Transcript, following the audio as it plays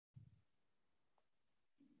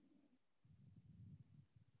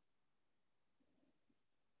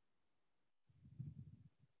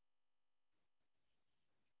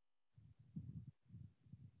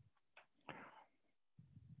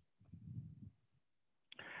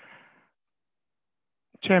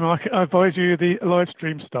Chairman, I advise you the live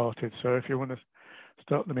stream started, so if you want to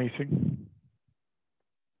start the meeting.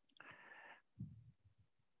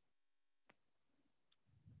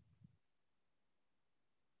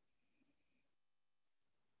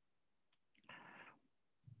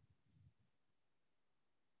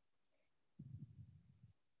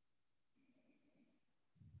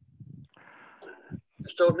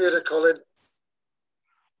 Still muted, Colin.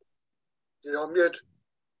 You're on mute.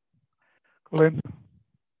 Colin.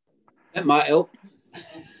 That might help.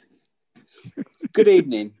 Good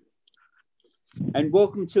evening and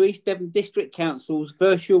welcome to East Devon District Council's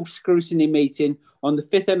virtual scrutiny meeting on the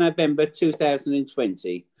 5th of November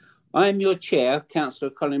 2020. I am your chair,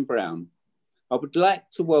 Councillor Colin Brown. I would like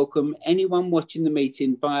to welcome anyone watching the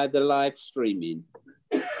meeting via the live streaming.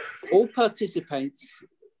 All participants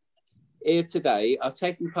here today are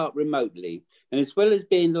taking part remotely, and as well as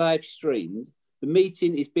being live streamed, the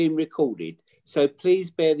meeting is being recorded, so please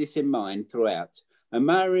bear this in mind throughout, and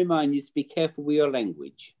may I remind you to be careful with your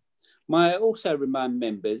language. May I also remind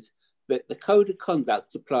members that the Code of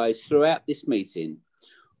Conduct applies throughout this meeting.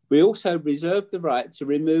 We also reserve the right to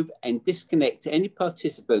remove and disconnect any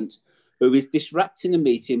participant who is disrupting the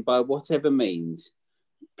meeting by whatever means.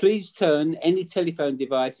 Please turn any telephone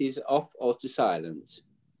devices off or to silent.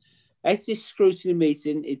 As this scrutiny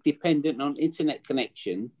meeting is dependent on internet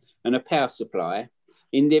connection and a power supply,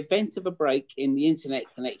 in the event of a break in the internet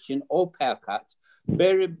connection or power cut,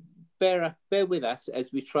 bear with us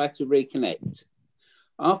as we try to reconnect.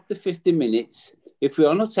 After 50 minutes, if we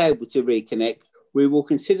are not able to reconnect, we will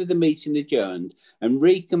consider the meeting adjourned and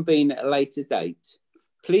reconvene at a later date.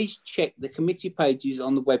 Please check the committee pages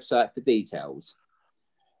on the website for details.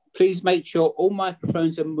 Please make sure all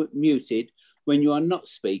microphones are muted when you are not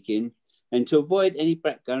speaking, and to avoid any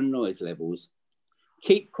background noise levels.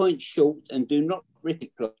 Keep points short and do not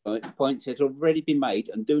repeat points that have already been made,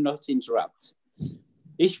 and do not interrupt.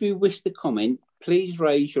 If you wish to comment, please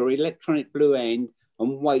raise your electronic blue hand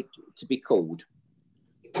and wait to be called.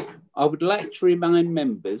 I would like to remind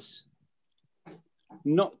members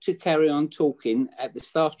not to carry on talking at the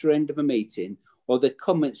start or end of a meeting, or the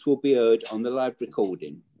comments will be heard on the live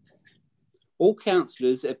recording. All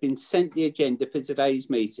councillors have been sent the agenda for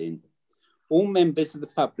today's meeting. All members of the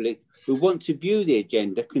public who want to view the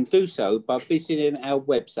agenda can do so by visiting our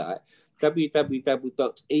website,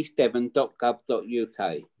 www.eastdevon.gov.uk.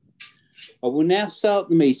 I will now start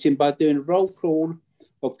the meeting by doing a roll call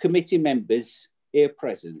of committee members here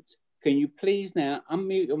present. Can you please now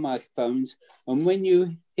unmute your microphones, and when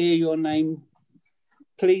you hear your name,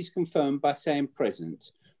 please confirm by saying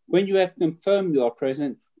present. When you have confirmed you are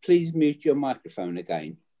present, please mute your microphone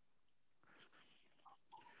again.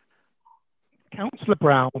 Councillor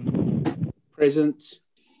Brown. Present.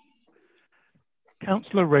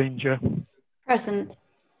 Councillor Ranger. Present.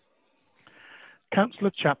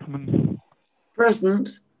 Councillor Chapman.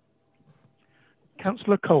 Present.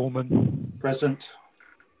 Councillor Coleman. Present.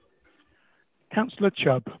 Councillor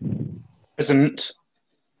Chubb. Present.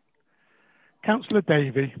 Councillor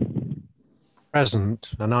Davey.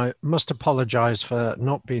 Present, and I must apologise for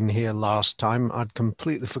not being here last time. I'd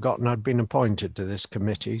completely forgotten I'd been appointed to this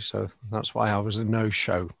committee, so that's why I was a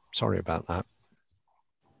no-show. Sorry about that.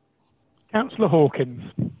 Councillor Hawkins.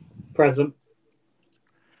 Present.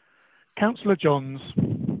 Councillor Johns.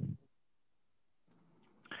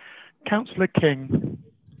 Councillor King.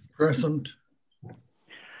 Present.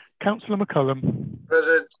 Councillor McCullum.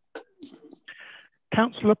 Present.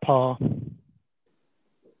 Councillor Parr.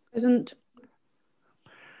 Present.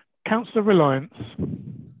 Councillor Reliance.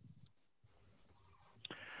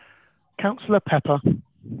 Councillor Pepper.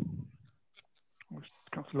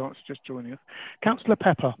 Councillor Lawrence just joining us. Councillor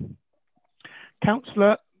Pepper.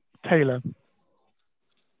 Councillor Taylor.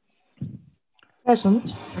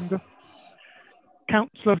 Present. And,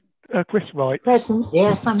 Councillor Chris Wright. Present.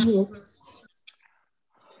 Yes, I'm here.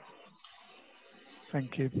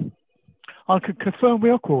 Thank you. I can confirm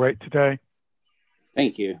we are correct today.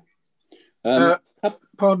 Thank you.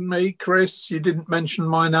 Pardon me, Chris, you didn't mention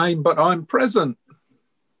my name, but I'm present.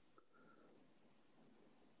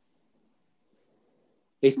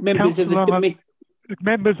 It's members of the committee.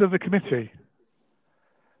 Members of the committee.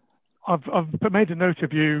 I've made a note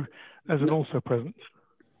of you as an also present.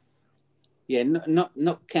 Yeah,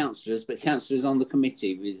 not councillors, but councillors on the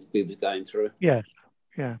committee we was going through. Yes,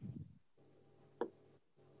 yeah.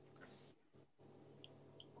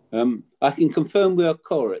 I can confirm we are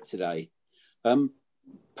correct today.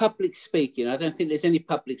 Public speaking, I don't think there's any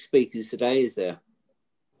public speakers today, is there?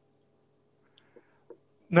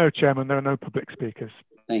 No, Chairman, there are no public speakers.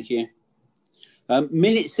 Thank you.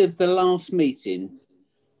 Minutes of the last meeting,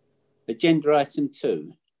 agenda item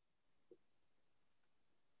 2.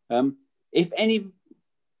 If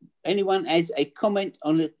anyone has a comment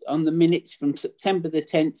on the minutes from September the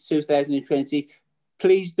 10th, 2020,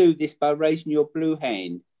 please do this by raising your blue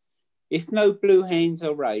hand. If no blue hands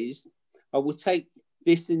are raised, I will take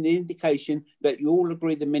this as an indication that you all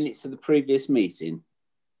agree the minutes of the previous meeting.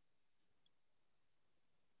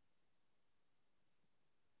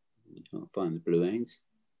 I can't find the blue hands.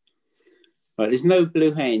 Right, there's no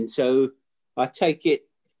blue hands, so I take it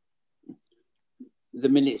the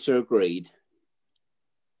minutes are agreed.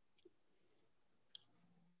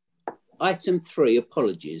 Item 3,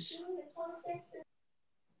 apologies.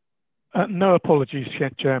 No apologies,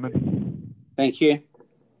 Chairman. Thank you.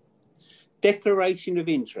 Declaration of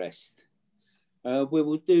interest. We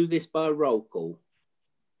will do this by roll call.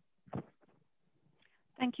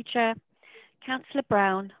 Thank you, Chair. Councillor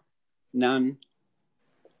Brown. None.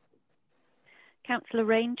 Councillor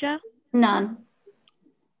Ranger. None.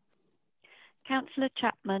 Councillor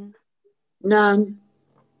Chapman. None.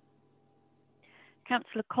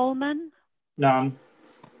 Councillor Coleman. None.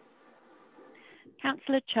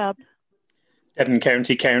 Councillor Chubb. Devon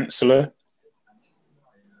County Councillor.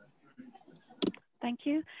 Thank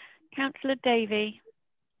you. Councillor Davey.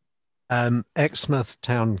 Exmouth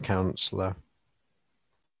Town Councillor.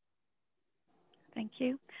 Thank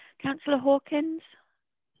you. Councillor Hawkins.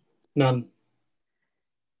 None.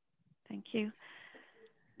 Thank you.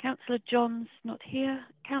 Councillor Johns, not here.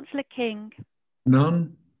 Councillor King.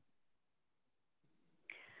 None.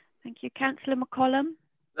 Thank you. Councillor McCollum.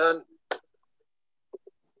 None.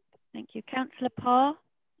 Thank you. Councillor Parr.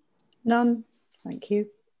 None. Thank you.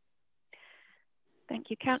 Thank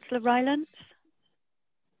you. Councillor Rylance.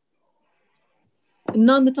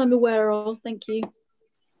 None that I'm aware of, thank you.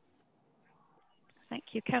 Thank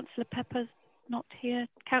you. Councillor Pepper's not here.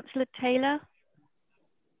 Councillor Taylor.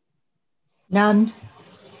 None.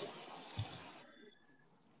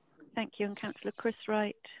 Thank you. And Councillor Chris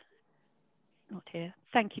Wright, not here.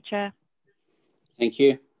 Thank you, Chair. Thank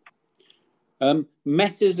you.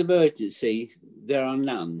 Matters of urgency, there are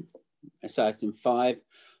none. That's item 5.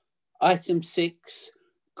 Item 6,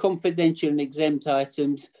 confidential and exempt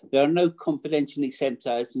items. There are no confidential and exempt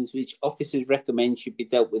items which officers recommend should be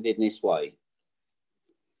dealt with in this way.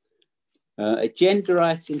 Agenda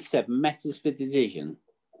item 7, matters for decision.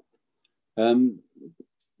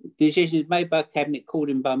 Decisions made by Cabinet called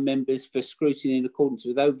in by members for scrutiny in accordance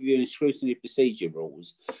with overview and scrutiny procedure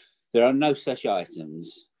rules. There are no such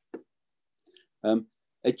items.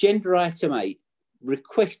 Agenda item 8,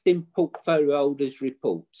 requesting portfolio holders'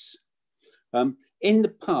 reports. In the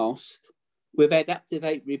past, we've had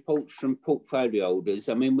up-to-date reports from portfolio holders.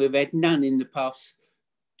 I mean, we've had none in the past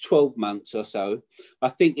 12 months or so. I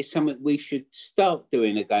think it's something we should start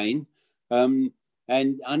doing again. And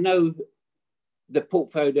I know the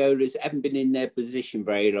portfolio holders haven't been in their position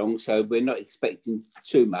very long, so we're not expecting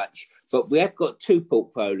too much. But we have got 2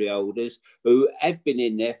 portfolio holders who have been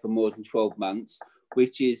in there for more than 12 months,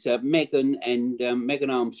 which is Megan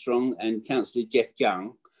Armstrong and Councillor Jeff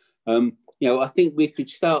Young. You know, I think we could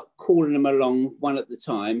start calling them along one at a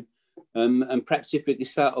time. And perhaps if we could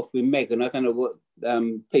start off with Megan, I don't know what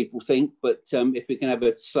people think, but if we can have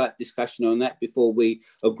a slight discussion on that before we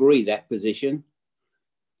agree that position.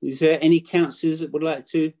 Is there any councillors that would like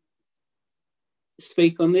to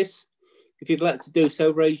speak on this? If you'd like to do so,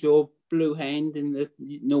 raise your blue hand in the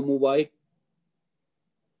normal way.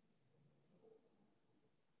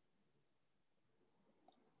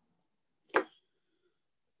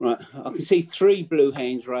 Right, I can see 3 blue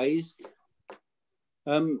hands raised.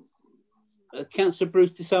 Councillor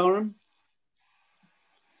Bruce Desarum.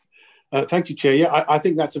 Thank you, Chair. Yeah, I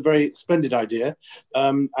think that's a very splendid idea.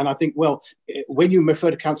 And I think, well, when you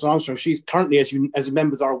refer to Councillor Armstrong, she's currently, as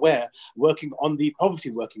members are aware, working on the poverty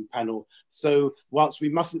working panel. So whilst we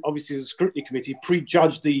mustn't, obviously, as a scrutiny committee,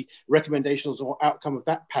 prejudge the recommendations or outcome of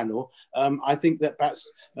that panel, I think that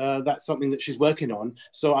that's something that she's working on.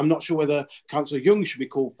 So I'm not sure whether Councillor Young should be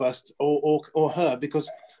called first or her, because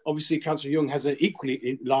obviously Councillor Young has an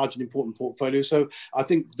equally large and important portfolio. So I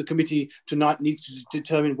think the committee tonight needs to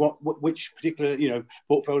determine which particular,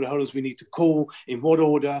 portfolio holders we need to call, in what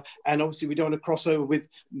order, and obviously we don't want to cross over with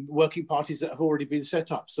working parties that have already been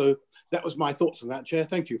set up. So that was my thoughts on that, Chair.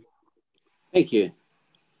 Thank you. Thank you.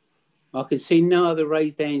 I can see no other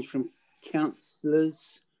raised hands from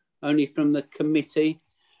councillors, only from the committee.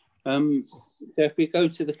 So if we go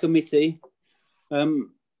to the committee,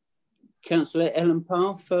 Councillor Ellen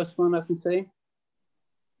Parr, first one I can see.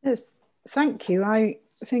 Yes, thank you. I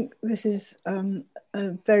think this is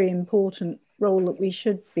a very important role that we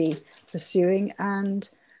should be pursuing, and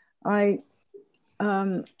I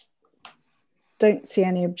don't see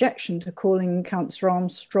any objection to calling Councillor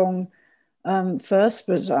Armstrong first,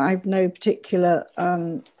 but I have no particular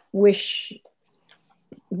wish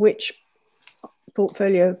which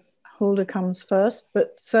portfolio holder comes first.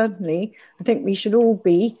 But certainly, I think we should all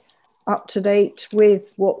be up to date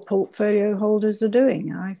with what portfolio holders are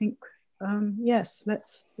doing. I think, yes,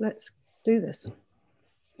 let's do this.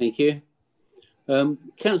 Thank you.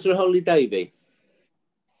 Councillor Holly-Davy.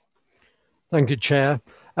 Thank you, Chair.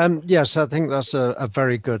 Yes, I think that's a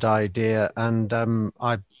very good idea, and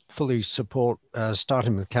I fully support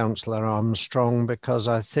starting with Councillor Armstrong, because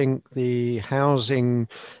I think the housing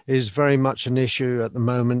is very much an issue at the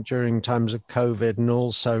moment during times of COVID, and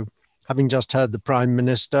also having just heard the Prime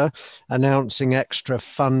Minister announcing extra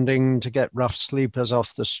funding to get rough sleepers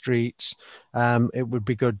off the streets, it would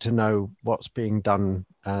be good to know what's being done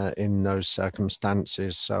in those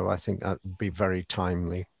circumstances. So I think that would be very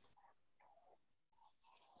timely.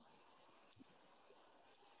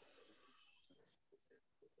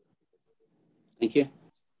 Thank you.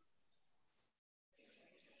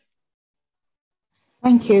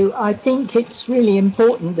 Thank you. I think it's really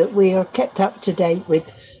important that we are kept up to date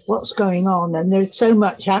with what's going on, and there's so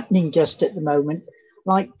much happening just at the moment,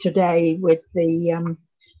 like today with the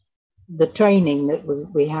training that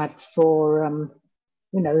we had for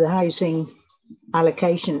the housing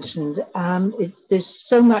allocations, and there's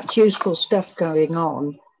so much useful stuff going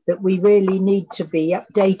on that we really need to be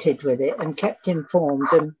updated with it and kept informed,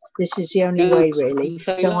 and this is the only way, really.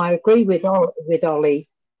 So I agree with Ollie.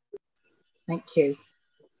 Thank you.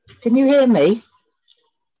 Can you hear me?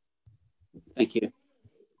 Thank you.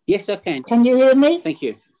 Yes, I can. Can you hear me? Thank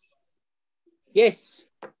you. Yes.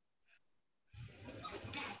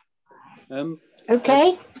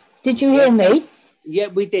 Okay. Did you hear me? Yeah,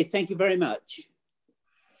 we did. Thank you very much.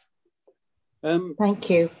 Thank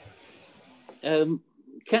you.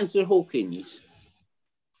 Councillor Hawkins.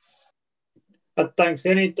 Thanks. The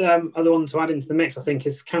only other one to add into the mix, I think,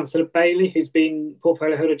 is Councillor Bailey, who's been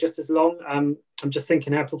portfolio holder just as long. I'm just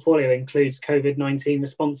thinking our portfolio includes COVID-19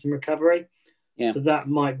 response and recovery. Yeah. So that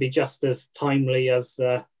might be just as timely as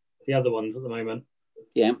the other ones at the moment.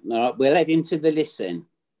 Yeah. All right. We'll add him to the list then.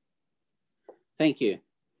 Thank you.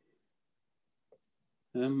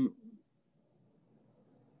 Who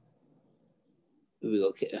we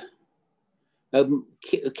got?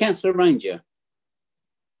 Councillor Ranger.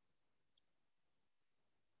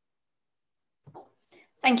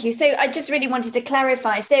 Thank you. So I just really wanted to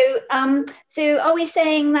clarify. So, are we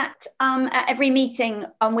saying that at every meeting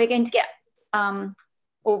we're going to get,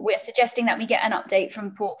 or we're suggesting that we get an update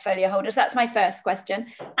from portfolio holders? That's my first question.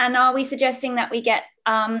 And are we suggesting that we get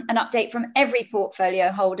an update from every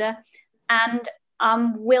portfolio holder? And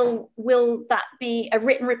will that be a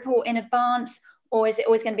written report in advance, or is it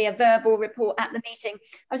always going to be a verbal report at the meeting?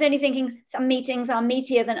 I was only thinking some meetings are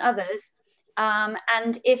meatier than others.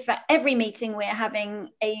 And if at every meeting we're having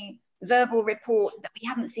a verbal report that we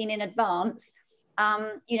haven't seen in advance,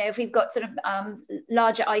 if we've got sort of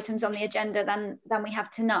larger items on the agenda than we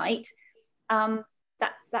have tonight,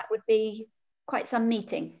 that would be quite some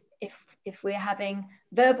meeting if we're having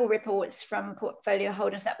verbal reports from portfolio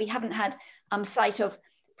holders that we haven't had sight of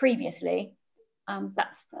previously. I'm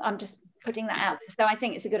just putting that out. So I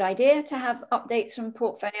think it's a good idea to have updates from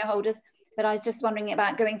portfolio holders. But I was just wondering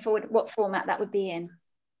about going forward, what format that would be in.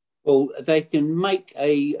 Well, they can make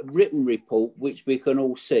a written report, which we can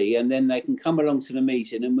all see, and then they can come along to the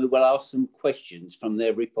meeting and we will ask them questions from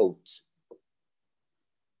their reports,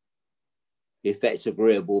 if that's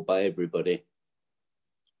agreeable by everybody.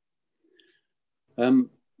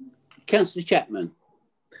 Councillor Chapman.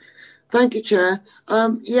 Thank you, Chair.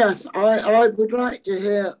 Yes, I would like to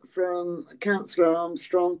hear from Councillor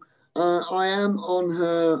Armstrong. I am on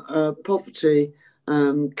her poverty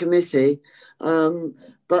committee,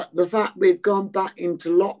 but the fact we've gone back into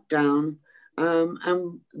lockdown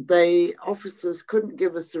and the officers couldn't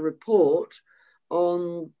give us a report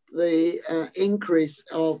on the increase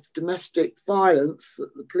of domestic violence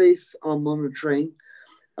that the police are monitoring,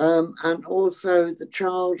 and also the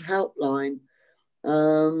child helpline.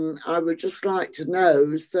 I would just like to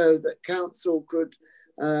know so that council could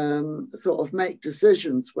sort of make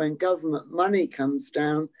decisions when government money comes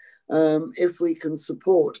down, if we can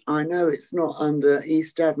support. I know it's not under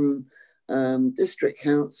East Devon District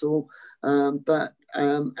Council, but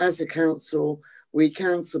as a council, we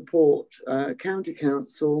can support County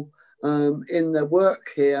Council in their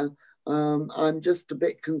work here. I'm just a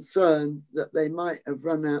bit concerned that they might have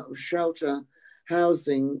run out of shelter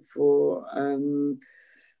housing for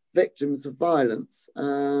victims of violence.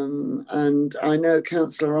 And I know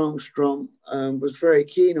Councillor Armstrong was very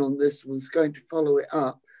keen on this, was going to follow it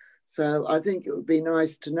up. So I think it would be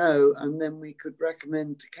nice to know, and then we could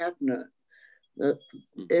recommend to Cabinet that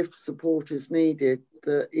if support is needed,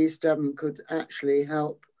 that East Devon could actually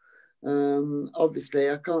help. Obviously,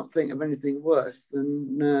 I can't think of anything worse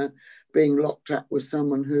than being locked up with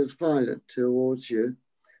someone who's violent towards you.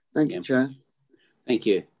 Thank you, Chair. Thank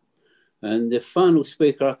you. And the final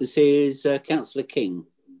speaker I can see is Councillor King.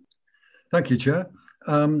 Thank you, Chair.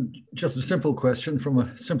 Just a simple question from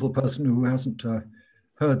a simple person who hasn't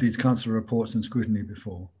heard these council reports and scrutiny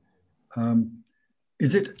before.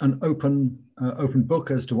 Is it an open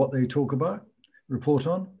book as to what they talk about, report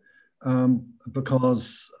on?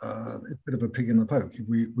 Because it's a bit of a pig in the poke.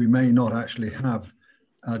 We may not actually have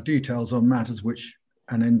details on matters which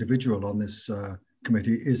an individual on this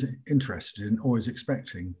committee is interested in or is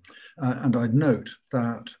expecting. And I'd note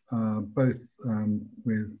that both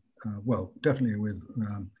with, well, definitely with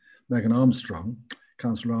Megan Armstrong,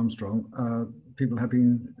 Councillor Armstrong, people have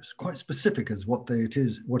been quite specific as what it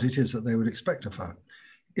is that they would expect of her.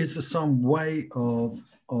 Is there some way of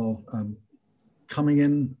coming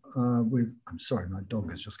in with, I'm sorry, my dog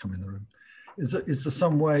has just come in the room. Is there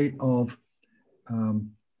some way of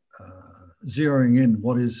zeroing in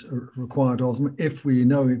what is required of them if we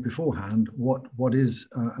know it beforehand, what is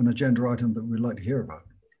an agenda item that we'd like to hear about?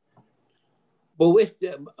 Well, if,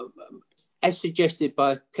 as suggested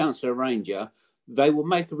by Councillor Ranger, they will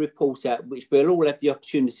make a report out which we'll all have the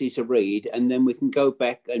opportunity to read, and then we can go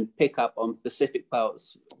back and pick up on specific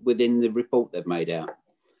parts within the report they've made out.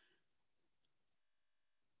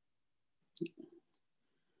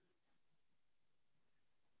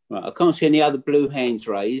 Right, I can't see any other blue hands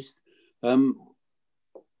raised.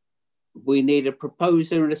 We need a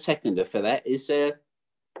proposer and a seconder for that. Is there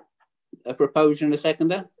a proposer and a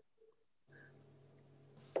seconder?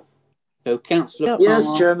 So, Councillor Palmer.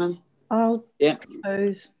 Yes, Chairman. I'll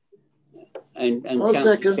propose. And I'll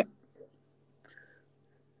second.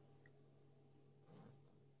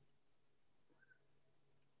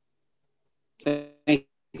 Thank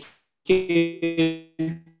you.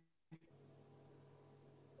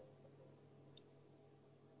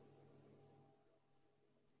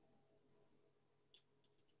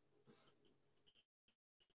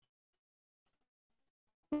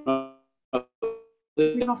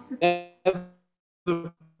 We lost the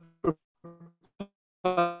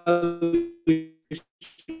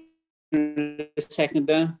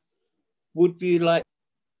seconder. Would you like?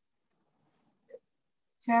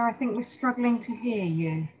 Chair, I think we're struggling to hear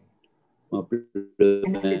you.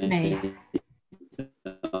 And this is me.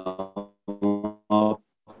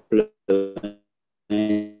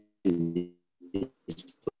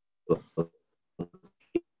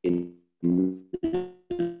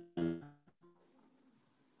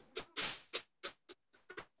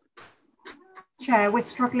 Chair, we're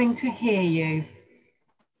struggling to hear you.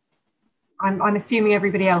 I'm assuming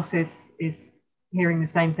everybody else is hearing the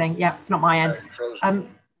same thing. Yeah, it's not my end.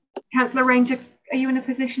 Councillor Ranger, are you in a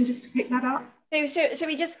position just to pick that up? So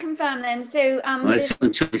we just confirm then. So Let's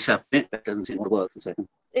until this up. That doesn't seem to work for a second.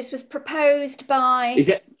 This was proposed by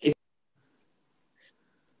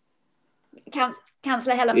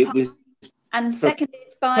Councillor Helen Parr and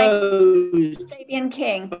seconded by Fabian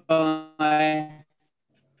King. By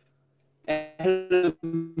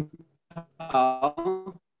Helen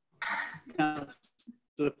Parr.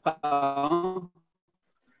 Councillor Parr.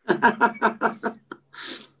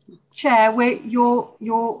 Chair,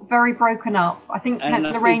 you're very broken up. I think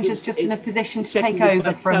Councillor Ranger's just in a position to take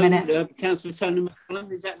over for a minute. Councillor Tony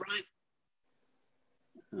McCullum, is that right?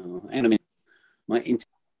 Oh, hang on a minute.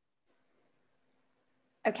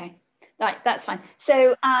 Okay, right, that's fine.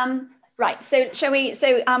 So, right, so shall we?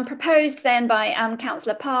 So, proposed then by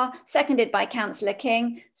Councillor Parr, seconded by Councillor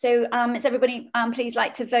King. So, is everybody please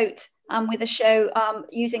like to vote with a show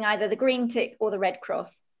using either the green tick or the red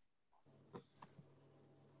cross?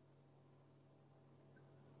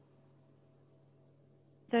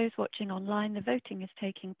 Those watching online, the voting is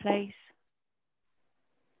taking place.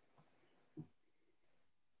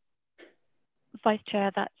 Vice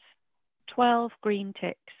Chair, that's 12 green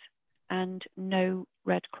ticks and no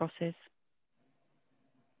red crosses.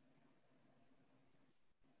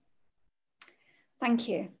 Thank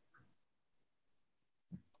you.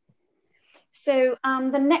 So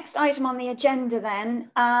the next item on the agenda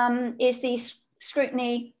then is the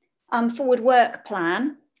scrutiny forward work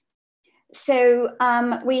plan. So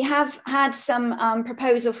we have had some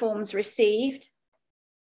proposal forms received.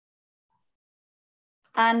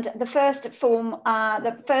 And the first form,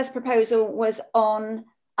 the first proposal was on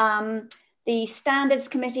the Standards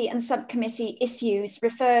Committee and Subcommittee issues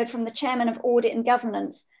referred from the Chairman of Audit and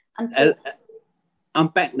Governance. And I'm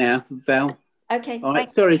back now, Val. Okay. All right,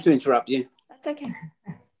 sorry to interrupt you. That's okay.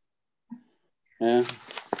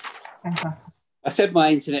 Fantastic. I said my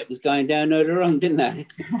internet was going down earlier on, didn't I?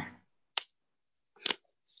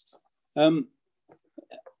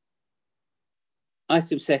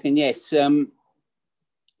 Item second, yes. To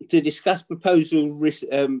discuss proposal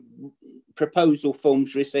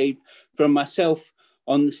forms received from myself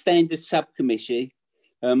on the Standards Subcommittee,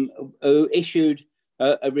 who issued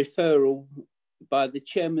a referral by the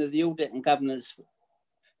Chairman of the Audit and Governance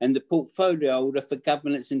and the Portfolio Holder for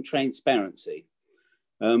Governance and Transparency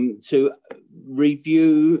to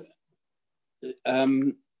review a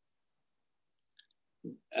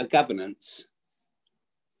governance.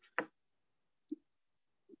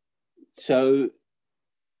 So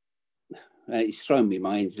it's thrown me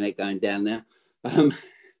my internet going down now.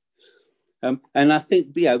 And I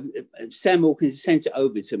think, Sam Hawkins sent it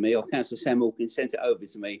over to me, or Councillor Sam Hawkins sent it over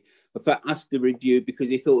to me for us to review, because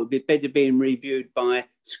he thought it would be better being reviewed by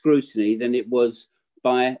Scrutiny than it was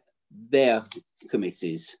by their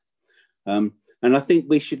committees. And I think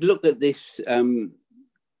we should look at this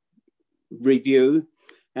review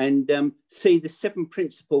and see the 7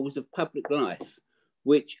 principles of public life,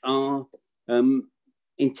 which are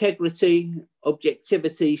integrity,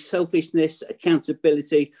 objectivity, selfishness,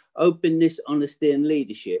 accountability, openness, honesty, and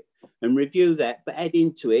leadership, and review that, but add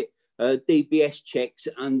into it DBS checks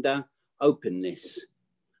under openness.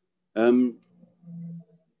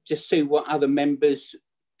 Just see what other members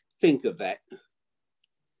think of that.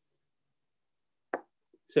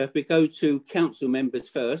 So if we go to council members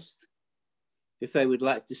first, if they would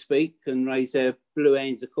like to speak and raise their blue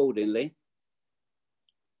hands accordingly.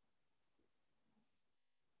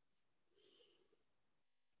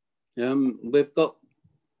 We've got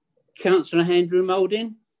Councillor Andrew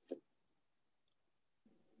Moulding.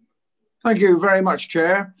 Thank you very much,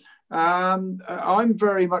 Chair. I'm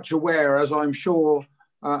very much aware, as I'm sure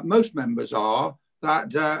most members are,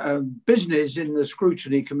 that business in the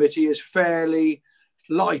Scrutiny Committee is fairly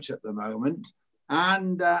light at the moment.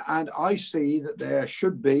 And I see that there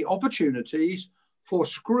should be opportunities for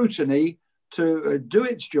Scrutiny to do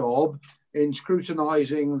its job in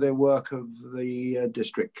scrutinising the work of the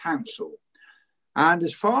District Council. And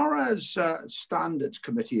as far as Standards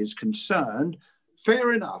Committee is concerned,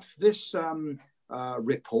 fair enough, this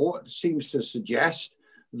report seems to suggest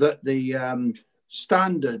that the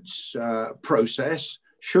standards process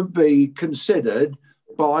should be considered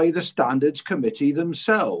by the Standards Committee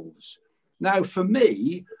themselves. Now, for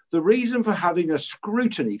me, the reason for having a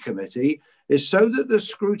Scrutiny Committee is so that the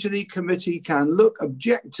Scrutiny Committee can look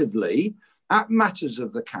objectively at matters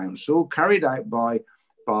of the council carried out by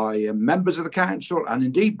members of the council and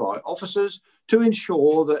indeed by officers to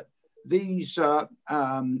ensure that these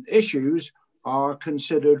issues are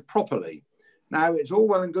considered properly. Now, it's all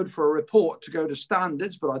well and good for a report to go to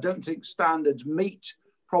standards, but I don't think standards meet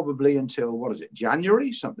probably until, what is it,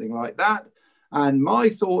 January, something like that. And my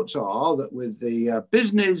thoughts are that with the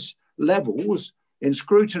business levels in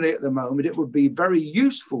scrutiny at the moment, it would be very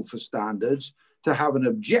useful for standards to have an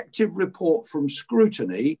objective report from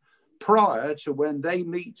scrutiny prior to when they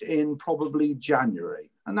meet in probably January.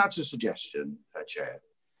 And that's a suggestion, Chair.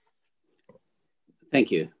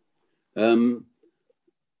 Thank you.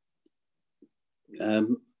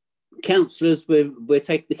 Councillors, we'll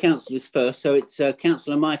take the councillors first. So it's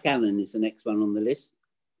Councillor Mike Allen is the next one on the list.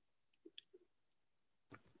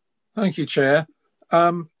 Thank you, Chair.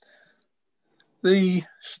 The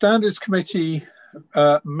Standards Committee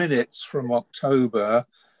minutes from October,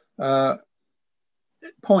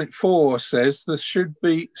 point 4 says there should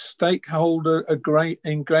be stakeholder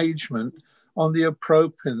engagement on the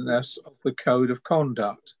appropriateness of the code of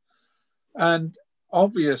conduct. And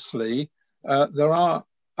obviously, there are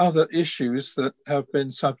other issues that have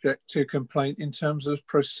been subject to complaint in terms of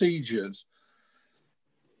procedures.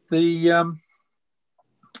 The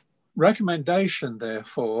recommendation,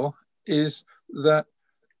 therefore, is that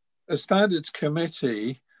a Standards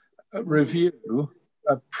Committee review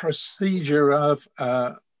a procedure of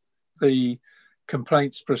the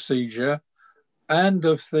complaints procedure and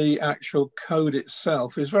of the actual code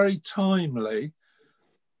itself is very timely.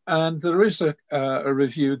 And there is a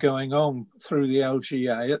review going on through the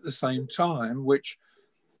LGA at the same time, which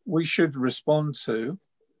we should respond to.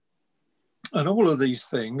 And all of these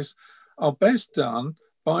things are best done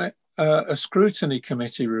by a Scrutiny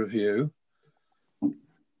Committee review.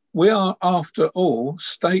 We are, after all,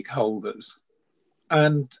 stakeholders.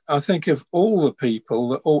 And I think of all the people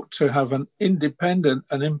that ought to have an independent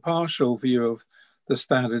and impartial view of the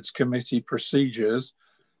Standards Committee procedures,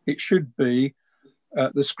 it should be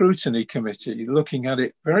the Scrutiny Committee looking at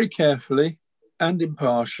it very carefully and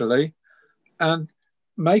impartially and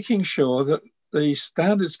making sure that the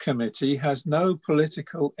Standards Committee has no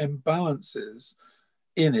political imbalances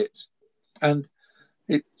in it. And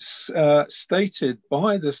it's stated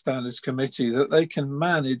by the Standards Committee that they can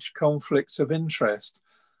manage conflicts of interest.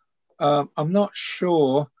 I'm not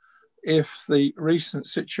sure if the recent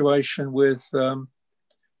situation with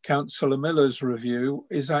Councillor Miller's review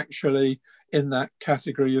is actually in that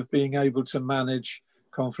category of being able to manage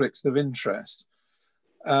conflicts of interest.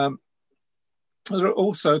 There are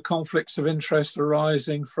also conflicts of interest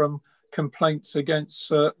arising from complaints against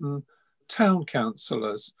certain town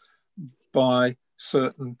councillors by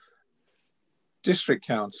certain district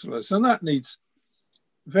councillors, and that needs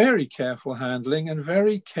very careful handling and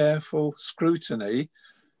very careful scrutiny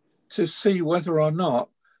to see whether or not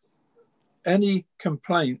any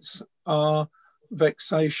complaints are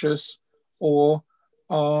vexatious or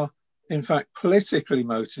are in fact politically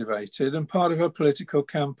motivated and part of a political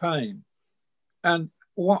campaign. And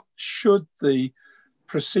what should the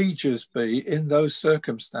procedures be in those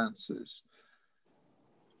circumstances?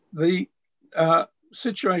 The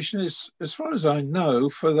situation is, as far as I know,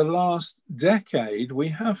 for the last decade, we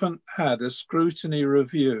haven't had a scrutiny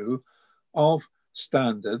review of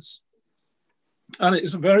standards. And it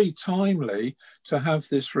is very timely to have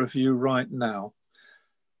this review right now.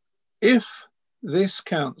 If this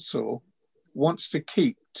council wants to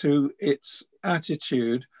keep to its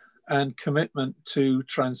attitude and commitment to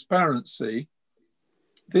transparency,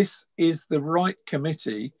 this is the right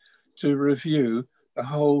committee to review the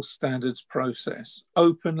whole standards process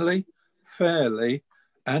openly, fairly,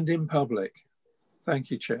 and in public. Thank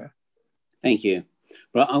you, Chair. Thank you.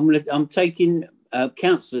 Right, I'm taking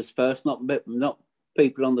councillors first, not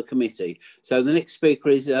people on the committee. So the next speaker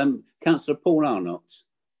is Councillor Paul Arnott.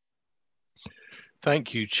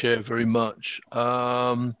 Thank you, Chair, very much.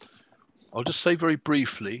 I'll just say very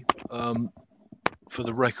briefly, for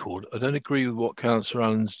the record, I don't agree with what Councillor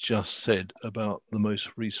Allen's just said about the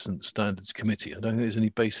most recent Standards Committee. I don't think there's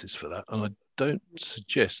any basis for that, and I don't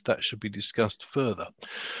suggest that should be discussed further.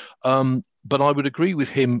 But I would agree with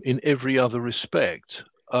him in every other respect.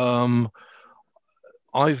 I've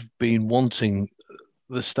been wanting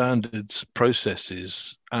the standards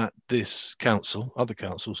processes at this council, other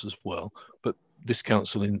councils as well, but this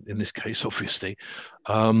council in this case, obviously,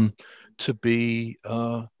 to be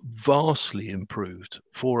vastly improved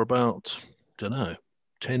for about, I don't know,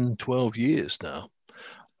 10, 12 years now.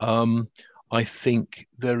 I think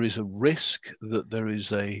there is a risk that there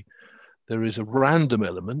is a random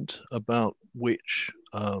element about which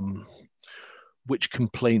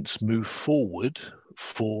complaints move forward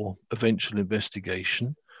for eventual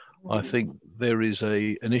investigation. I think there is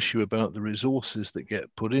an issue about the resources that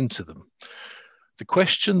get put into them. The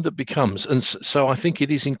question that becomes, and so I think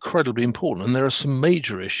it is incredibly important, and there are some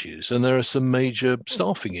major issues and there are some major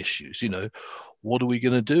staffing issues. You know, what are we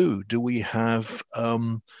going to do? Do we have,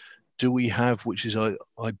 which is, I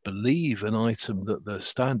believe, an item that the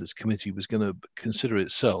Standards Committee was going to consider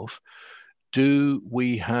itself, do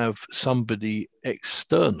we have somebody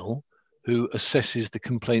external who assesses the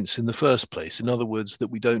complaints in the first place? In other words, that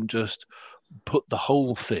we don't just put the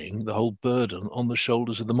whole thing, the whole burden on the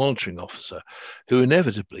shoulders of the monitoring officer, who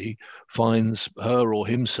inevitably finds her or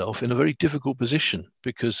himself in a very difficult position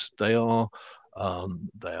because they are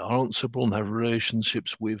answerable and have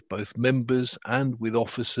relationships with both members and with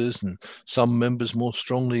officers, and some members more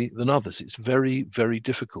strongly than others. It's very, very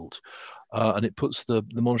difficult. And it puts the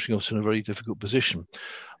monitoring officer in a very difficult position.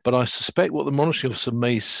 But I suspect what the monitoring officer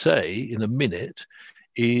may say in a minute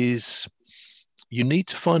is, you need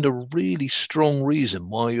to find a really strong reason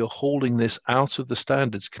why you're holding this out of the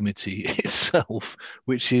Standards Committee itself,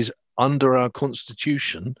 which is under our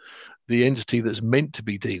constitution, the entity that's meant to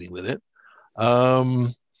be dealing with it,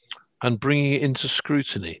 and bringing it into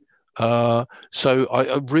scrutiny. So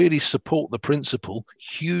I really support the principle,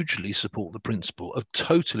 hugely support the principle of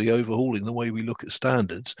totally overhauling the way we look at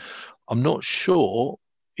standards. I'm not sure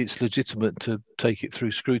it's legitimate to take it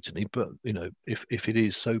through scrutiny, but you know, if it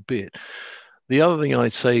is, so be it. The other thing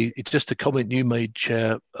I'd say, just a comment you made,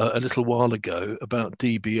 Chair, a little while ago about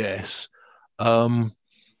DBS.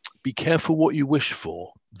 Be careful what you wish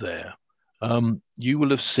for there. You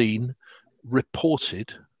will have seen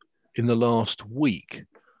reported in the last week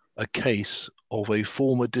a case of a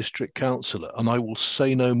former district councillor, and I will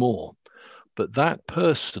say no more, but that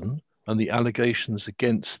person and the allegations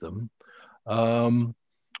against them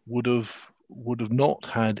would have not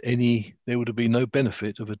had any, there would have been no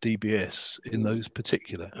benefit of a DBS in those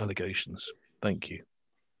particular allegations. Thank you.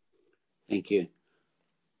 Thank you.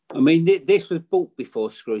 I mean, this was brought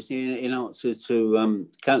before scrutiny in answer to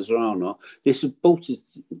Councillor Arnott. This was brought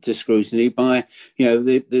to scrutiny by, you know,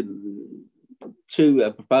 the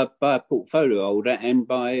two by a portfolio holder and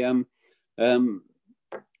by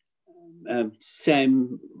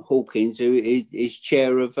Sam Hawkins, who is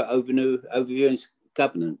chair of Overview and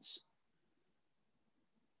Governance.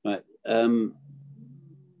 Right.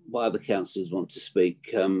 What other councillors want to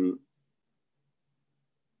speak? Bruce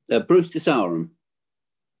Desarum.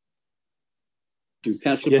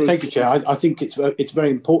 Yeah, thank you, Chair. I think it's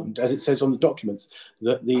very important, as it says on the documents,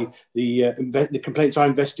 that the complaints are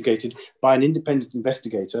investigated by an independent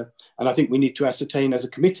investigator, and I think we need to ascertain as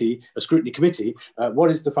a committee, a scrutiny committee,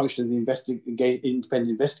 what is the function of the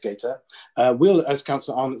independent investigator. Will, as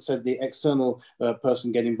Councillor Arnott said, the external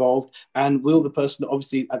person get involved, and will the person,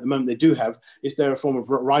 obviously at the moment they do have, is there a form of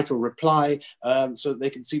right or reply so that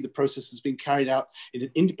they can see the process has been carried out in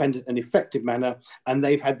an independent and effective manner, and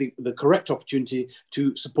they've had the correct opportunity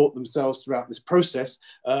to support themselves throughout this process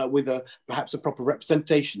with perhaps a proper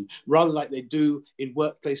representation, rather like they do in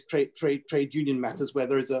workplace trade union matters, where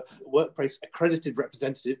there is a workplace accredited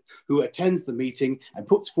representative who attends the meeting and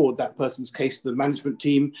puts forward that person's case to the management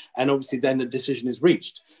team, and obviously then a decision is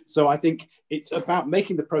reached. So I think it's about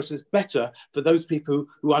making the process better for those people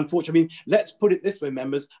who unfortunately, I mean, let's put it this way,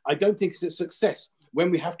 members, I don't think it's a success when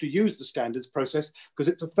we have to use the standards process, because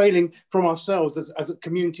it's a failing from ourselves as a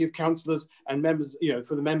community of councillors and members, you know,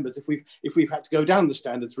 for the members, if we've had to go down the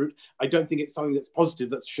standards route. I don't think it's something that's positive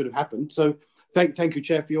that should have happened. So thank you,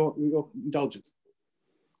 Chair, for your indulgence.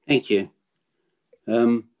 Thank you.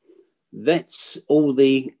 That's all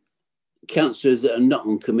the councillors that are not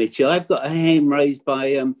on committee. I've got a hand raised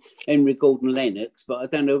by Henry Gordon-Lennox, but I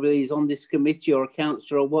don't know whether he's on this committee or a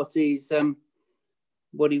councillor or what he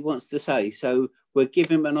wants to say. So we'll give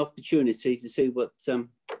him an opportunity to see what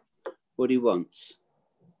he wants.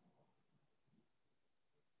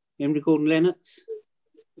 Henry Gordon-Lennox.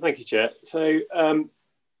 Thank you, Chair. So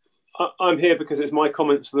I'm here because it's my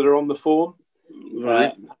comments that are on the form.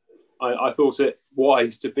 Right. I thought it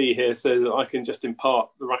wise to be here so that I can just impart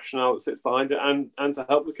the rationale that sits behind it and to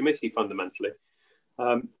help the committee fundamentally.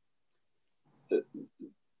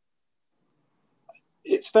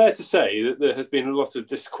 It's fair to say that there has been a lot of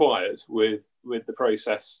disquiet with the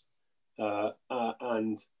process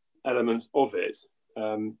and elements of it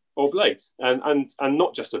of late, and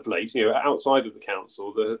not just of late. You know, outside of the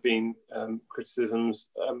council, there have been criticisms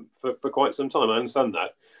for quite some time. I understand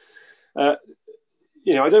that.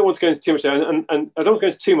 You know, I don't want to go into too much, and I don't want to go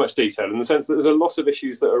into too much detail in the sense that there's a lot of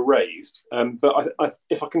issues that are raised. But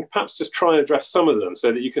if I can perhaps just try and address some of them,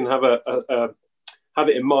 so that you can have have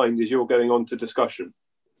it in mind as you're going on to discussion.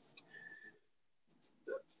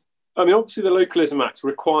 I mean, obviously the Localism Act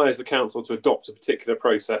requires the council to adopt a particular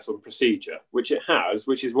process or procedure, which it has,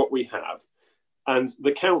 which is what we have. And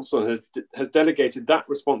the council has delegated that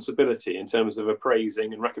responsibility in terms of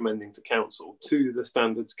appraising and recommending to council to the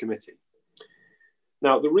Standards Committee.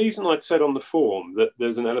 Now, the reason I've said on the form that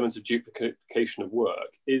there's an element of duplication of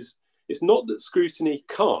work is it's not that scrutiny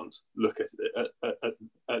can't look at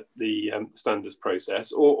the standards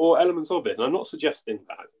process or elements of it, and I'm not suggesting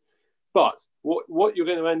that. But what you're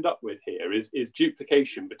going to end up with here is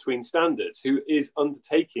duplication between standards, who is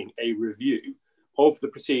undertaking a review of the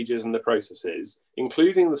procedures and the processes,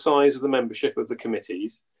 including the size of the membership of the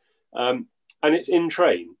committees, and it's in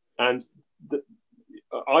train. And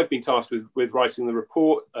I've been tasked with writing the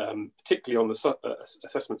report, particularly on the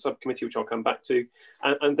assessment subcommittee, which I'll come back to,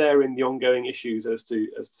 and therein the ongoing issues as to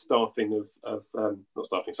staffing the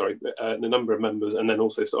number of members, and then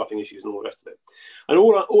also staffing issues and all the rest of it. And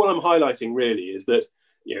all I'm highlighting really is that,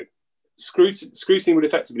 you know, scrutiny would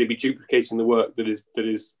effectively be duplicating the work that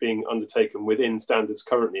is being undertaken within standards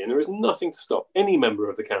currently, and there is nothing to stop any member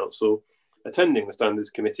of the council attending the standards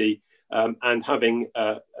committee and having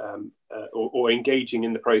or engaging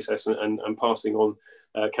in the process and passing on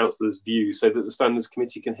councillors' views, so that the standards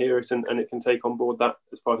committee can hear it and it can take on board that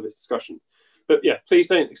as part of its discussion. But yeah, please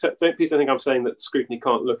don't think I'm saying that scrutiny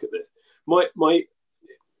can't look at this. My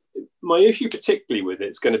issue particularly with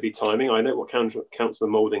it's going to be timing. I know what Councillor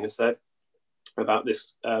Moulding has said about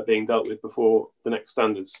this being dealt with before the next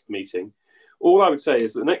standards meeting. All I would say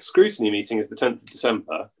is that the next scrutiny meeting is the 10th of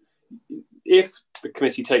December. If the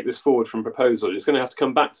committee take this forward from proposal, it's going to have to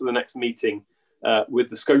come back to the next meeting with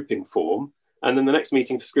the scoping form, and then the next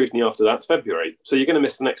meeting for scrutiny after that's February. So you're going to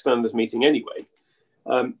miss the next standards meeting anyway.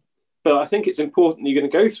 But I think it's important you're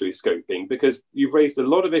going to go through scoping, because you've raised a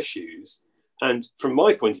lot of issues. And from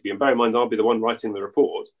my point of view, and bear in mind I'll be the one writing the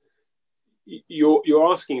report,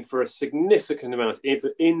 you're asking for a significant amount of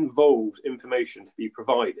involved information to be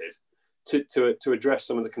provided to address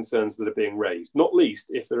some of the concerns that are being raised, not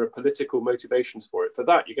least if there are political motivations for it. For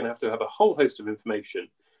that, you're going to have a whole host of information.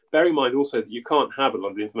 Bear in mind also that you can't have a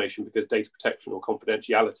lot of information because data protection or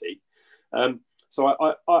confidentiality. So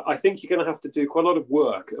I think you're going to have to do quite a lot of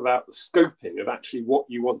work about the scoping of actually what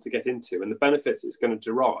you want to get into and the benefits it's going to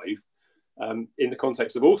derive in the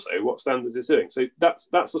context of also what Standards is doing. So that's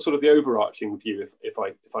the sort of the overarching view, if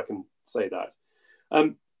I can say that.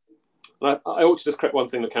 I ought to just correct one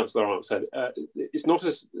thing that Councillor Arnott said. It's not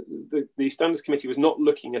as the Standards Committee was not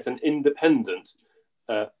looking at an independent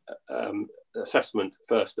assessment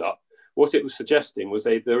first up. What it was suggesting was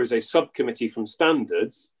there is a subcommittee from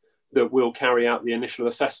Standards that will carry out the initial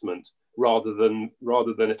assessment rather than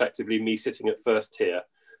effectively me sitting at first tier.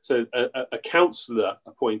 So a councillor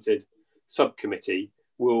appointed subcommittee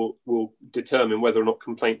will determine whether or not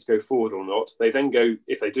complaints go forward or not. They then go,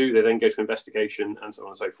 if they do, they then go to investigation and so on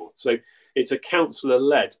and so forth. So it's a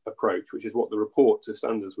councillor-led approach, which is what the report to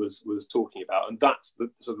Standards was talking about, and that's the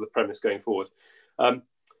sort of the premise going forward.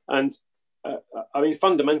 I mean,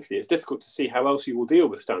 fundamentally, it's difficult to see how else you will deal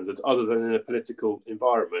with Standards other than in a political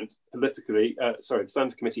environment. The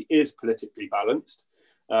Standards Committee is politically balanced.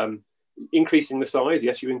 Increasing the size,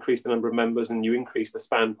 yes, you increase the number of members and you increase the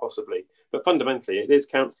span possibly. But fundamentally, it is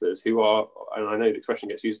councillors who are, and I know the expression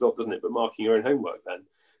gets used a lot, doesn't it, but marking your own homework then,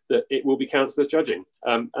 that it will be councillors judging.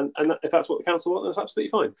 And if that's what the council wants, that's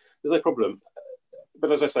absolutely fine. There's no problem.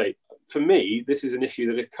 But as I say, for me, this is an issue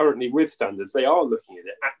that is currently with Standards. They are looking at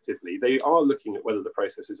it actively. They are looking at whether the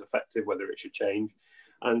process is effective, whether it should change.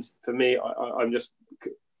 And for me,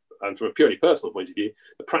 and from a purely personal point of view,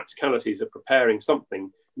 the practicalities of preparing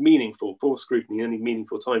something meaningful for scrutiny in any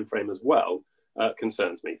meaningful time frame as well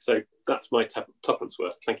concerns me. So that's my tuppence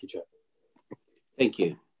worth. Thank you, Chair. Thank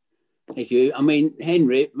you. Thank you. I mean,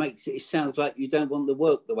 Henry, it sounds like you don't want the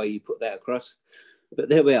work the way you put that across, but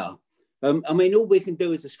there we are. I mean, all we can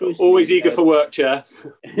do is a scrutiny. Always eager for work, Chair.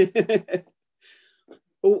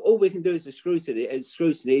 all we can do as a scrutiny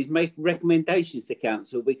is make recommendations to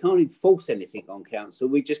council. We can't enforce anything on council.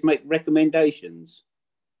 We just make recommendations.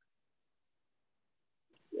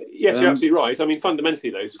 Yes, you're absolutely right. I mean,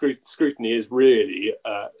 fundamentally, though, scrutiny is really,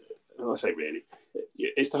 I say really,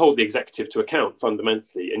 it's to hold the executive to account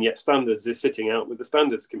fundamentally, and yet Standards is sitting out with the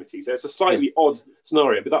Standards Committee. So it's a slightly odd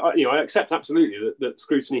scenario, but I accept absolutely that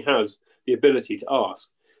scrutiny has the ability to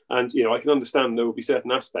ask. And, I can understand there will be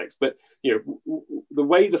certain aspects, but, the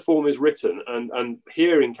way the form is written and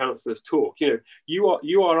hearing councillors talk,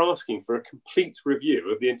 you are asking for a complete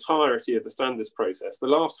review of the entirety of the Standards process, the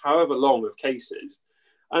last however long of cases.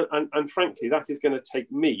 And frankly, that is going to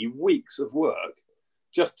take me weeks of work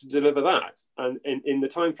just to deliver that. And in the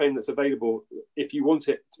time frame that's available, if you want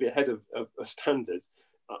it to be ahead of Standards,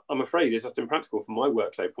 I'm afraid it's just impractical from my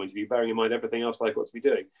workload point of view, bearing in mind everything else I've got to be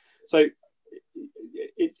doing. So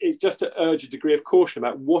it's just to urge a degree of caution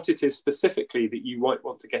about what it is specifically that you might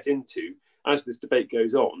want to get into as this debate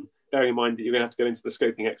goes on, bearing in mind that you're going to have to go into the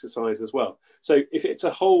scoping exercise as well. So if it's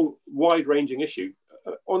a whole wide-ranging issue,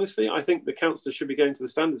 honestly, I think the councillors should be going to the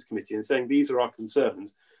Standards Committee and saying these are our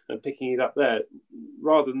concerns and picking it up there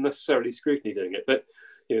rather than necessarily scrutiny doing it. But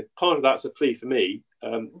part of that's a plea for me,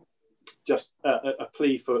 just a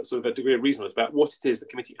plea for sort of a degree of reasonableness about what it is the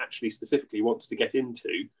committee actually specifically wants to get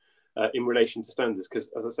into in relation to Standards, because,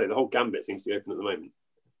 as I say, the whole gambit seems to be open at the moment.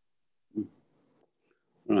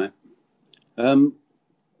 Right.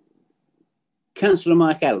 Councillor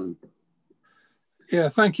Mike Allen. Yeah,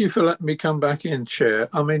 thank you for letting me come back in, Chair.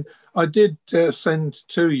 I mean, I did send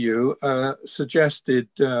to you suggested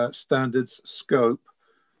Standards scope.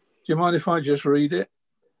 Do you mind if I just read it?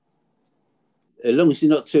 As long as it's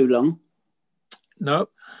not too long. No.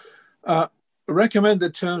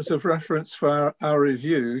 Recommended terms of reference for our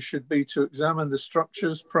review should be to examine the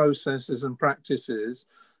structures, processes and practices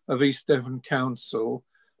of East Devon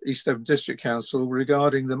District Council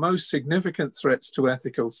regarding the most significant threats to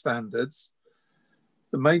ethical standards,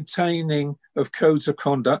 the maintaining of codes of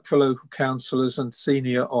conduct for local councillors and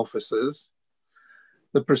senior officers,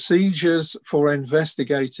 the procedures for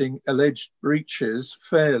investigating alleged breaches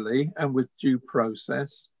fairly and with due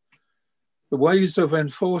process, the ways of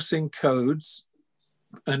enforcing codes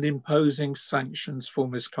and imposing sanctions for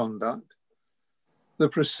misconduct, the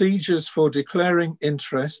procedures for declaring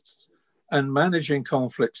interests and managing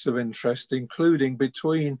conflicts of interest, including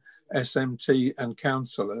between SMT and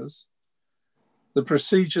councillors, the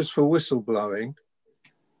procedures for whistleblowing,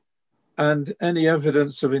 and any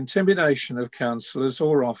evidence of intimidation of councillors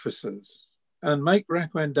or officers, and make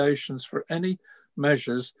recommendations for any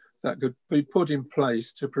measures that could be put in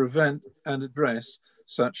place to prevent and address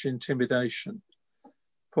such intimidation.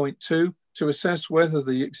 Point 2, to assess whether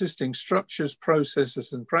the existing structures,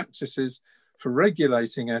 processes and practices for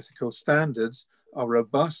regulating ethical standards are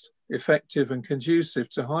robust, effective and conducive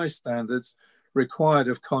to high standards required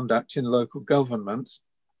of conduct in local government.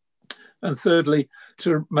 And thirdly,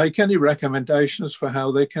 to make any recommendations for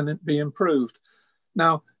how they can be improved.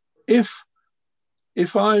 Now, if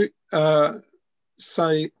I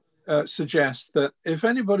suggest that if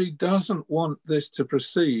anybody doesn't want this to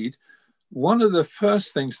proceed, one of the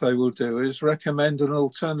first things they will do is recommend an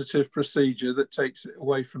alternative procedure that takes it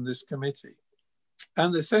away from this committee.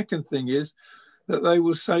 And the second thing is that they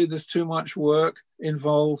will say there's too much work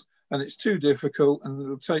involved and it's too difficult and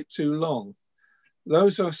it'll take too long.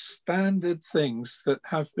 Those are standard things that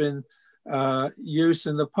have been used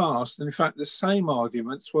in the past. In fact, the same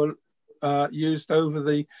arguments were used over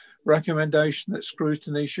the recommendation that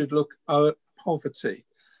scrutiny should look at poverty.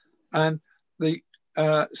 And the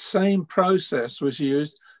same process was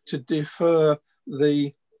used to defer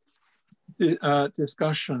the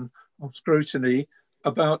discussion of scrutiny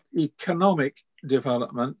about economic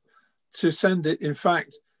development to send it, in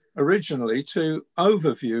fact, originally to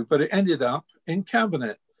overview, but it ended up in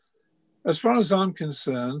cabinet. As far as I'm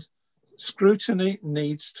concerned, scrutiny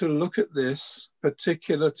needs to look at this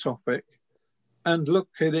particular topic and look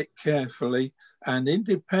at it carefully and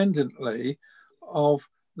independently of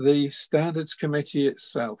the Standards Committee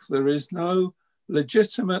itself. There is no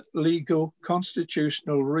legitimate legal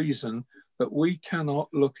constitutional reason that we cannot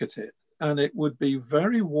look at it. And it would be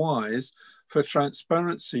very wise for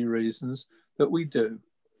transparency reasons that we do.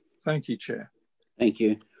 Thank you, Chair. Thank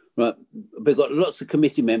you. Right, we've got lots of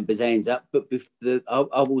committee members' hands up, but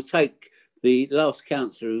I will take the last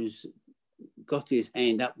councillor who's got his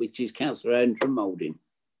hand up, which is Councillor Andrew Moulding.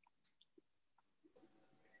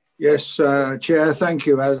 Yes, Chair, thank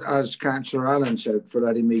you, as Councillor Allen said, for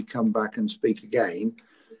letting me come back and speak again.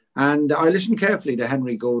 And I listened carefully to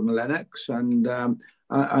Henry Gordon-Lennox,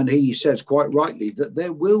 and he says quite rightly that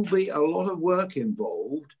there will be a lot of work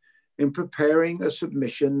involved in preparing a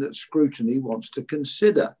submission that scrutiny wants to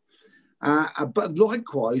consider. But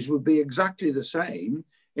likewise would be exactly the same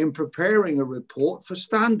in preparing a report for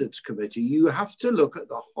Standards Committee. You have to look at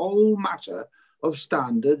the whole matter of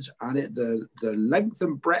standards and the length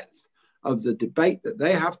and breadth of the debate that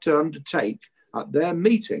they have to undertake at their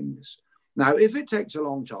meetings. Now, if it takes a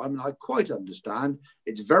long time, and I quite understand,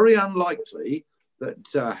 it's very unlikely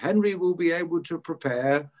that Henry will be able to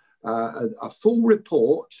prepare a full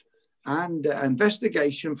report and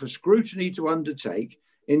investigation for scrutiny to undertake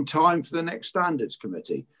in time for the next Standards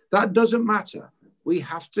Committee. That doesn't matter. We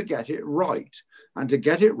have to get it right. And to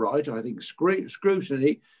get it right, I think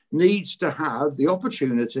scrutiny needs to have the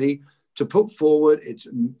opportunity to put forward its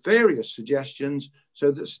various suggestions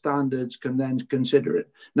so that standards can then consider it.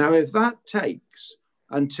 Now, if that takes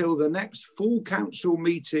until the next full council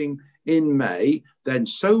meeting in May, then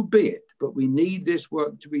so be it. But we need this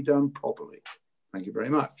work to be done properly. Thank you very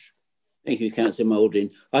much. Thank you, Councillor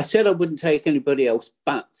Moulding. I said I wouldn't take anybody else,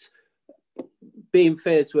 but being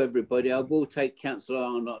fair to everybody, I will take Councillor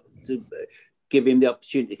Arnott to give him the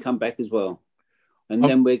opportunity to come back as well. And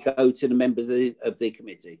then we go to the members of the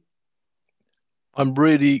committee. I'm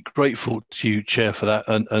really grateful to you, Chair, for that,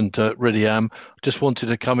 and really am. Just wanted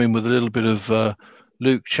to come in with a little bit of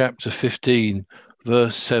Luke chapter 15,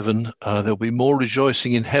 verse 7. There'll be more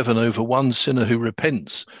rejoicing in heaven over one sinner who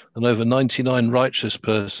repents than over 99 righteous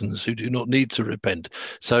persons who do not need to repent.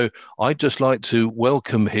 So I'd just like to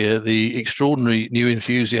welcome here the extraordinary new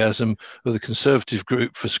enthusiasm of the Conservative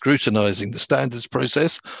group for scrutinising the standards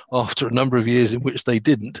process after a number of years in which they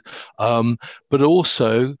didn't, but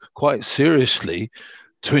also quite seriously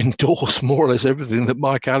to endorse more or less everything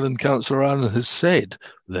that Councillor Allen has said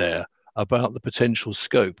there about the potential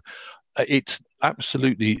scope. It's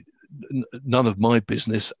absolutely none of my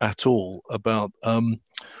business at all about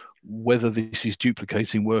whether this is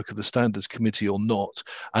duplicating work of the Standards Committee or not.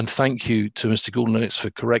 And thank you to Mr. Gordon-Lennox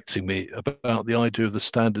for correcting me about the idea of the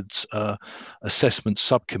Standards Assessment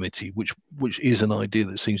Subcommittee, which is an idea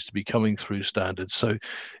that seems to be coming through Standards. So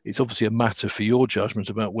it's obviously a matter for your judgment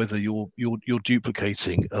about whether you're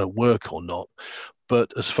duplicating work or not.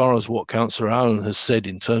 But as far as what Councillor Allen has said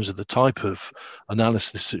in terms of the type of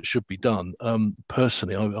analysis that should be done,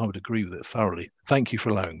 personally, I would agree with it thoroughly. Thank you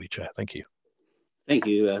for allowing me, Chair. Thank you. Thank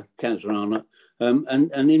you, Councillor Arnott.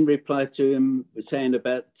 And in reply to him saying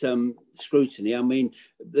about scrutiny, I mean,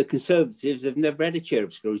 the Conservatives have never had a chair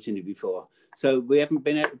of scrutiny before. So we haven't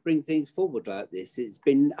been able to bring things forward like this. It's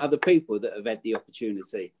been other people that have had the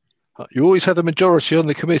opportunity. You always had the majority on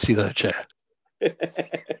the committee though, Chair.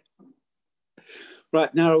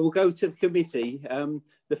 Right, now we'll go to the committee.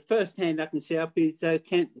 The first hand I can see up is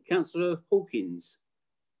Councillor Hawkins.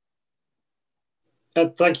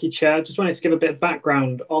 Thank you, Chair. I just wanted to give a bit of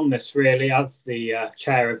background on this, really, as the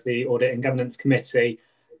Chair of the Audit and Governance Committee.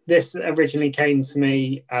 This originally came to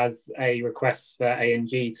me as a request for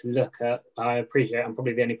A&G to look at. I appreciate I'm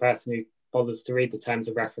probably the only person who bothers to read the terms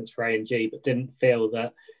of reference for A&G, but didn't feel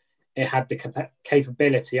that it had the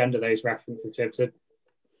capability under those references to be able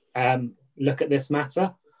to look at this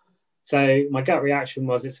matter. So my gut reaction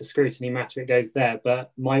was it's a scrutiny matter, it goes there.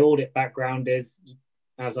 But my audit background is,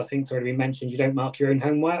 as I think it's already been mentioned, you don't mark your own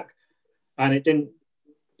homework. And it didn't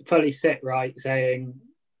fully sit right saying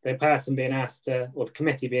the person being asked to, or the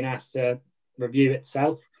committee being asked to review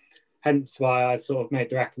itself. Hence why I sort of made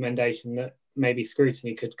the recommendation that maybe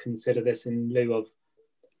scrutiny could consider this in lieu of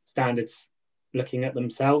standards looking at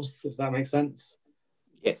themselves, if that makes sense.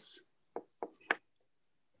 Yes.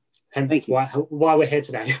 Hence why we're here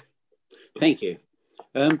today. Thank you.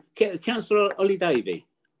 Councillor Ollie Davey.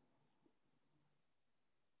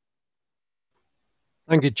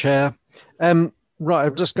 Thank you, Chair. Right,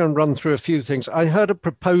 I'm just going to run through a few things. I heard a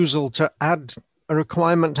proposal to add a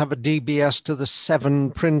requirement to have a DBS to the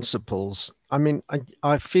 7 principles. I mean,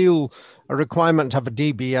 I feel a requirement to have a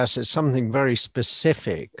DBS is something very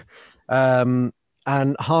specific and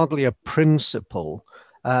hardly a principle.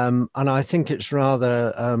 And I think it's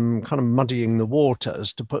rather kind of muddying the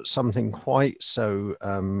waters to put something quite so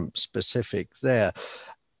specific there.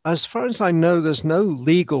 As far as I know, there's no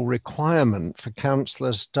legal requirement for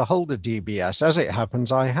councillors to hold a DBS. As it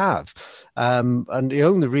happens, I have. And the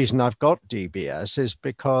only reason I've got DBS is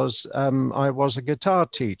because I was a guitar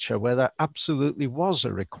teacher where there absolutely was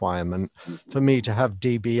a requirement for me to have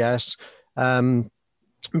DBS.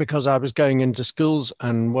 Because I was going into schools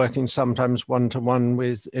and working sometimes one-to-one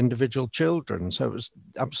with individual children. So it was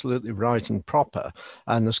absolutely right and proper.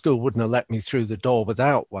 And the school wouldn't have let me through the door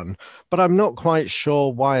without one. But I'm not quite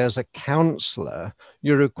sure why, as a counsellor,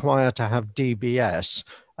 you're required to have DBS.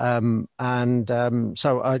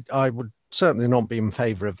 So I would certainly not be in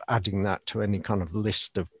favour of adding that to any kind of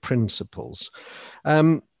list of principles.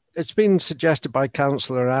 It's been suggested by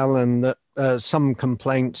Councillor Allen that some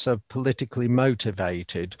complaints are politically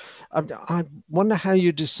motivated. I wonder how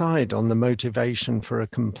you decide on the motivation for a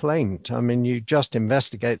complaint. I mean, you just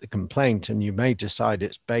investigate the complaint and you may decide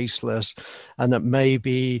it's baseless and that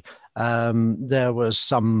maybe there was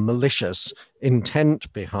some malicious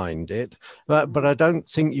intent behind it. But I don't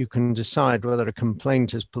think you can decide whether a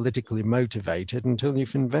complaint is politically motivated until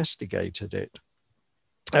you've investigated it.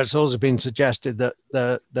 It's also been suggested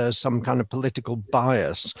that there's some kind of political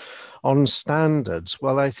bias on standards.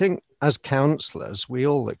 Well, I think as councillors, we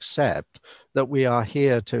all accept that we are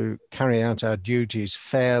here to carry out our duties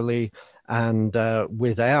fairly and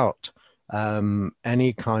without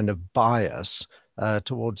any kind of bias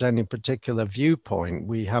towards any particular viewpoint.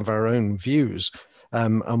 We have our own views.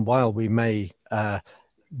 And while we may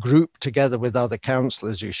group together with other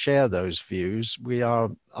councillors who share those views, we are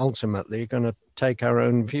ultimately going to take our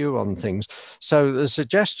own view on things. So the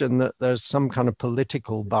suggestion that there's some kind of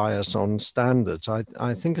political bias on standards,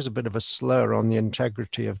 I think is a bit of a slur on the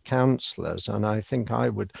integrity of councillors. And I think I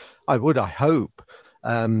hope,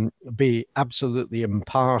 be absolutely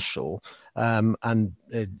impartial. And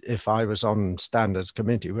if I was on standards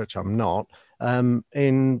committee, which I'm not,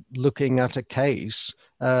 in looking at a case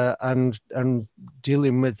and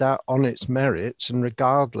dealing with that on its merits and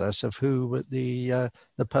regardless of who the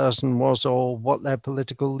person was or what their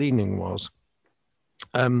political leaning was.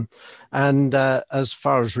 As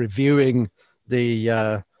far as reviewing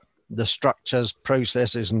the structures,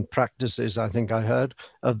 processes and practices, I think I heard,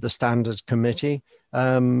 of the standards committee,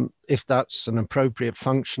 if that's an appropriate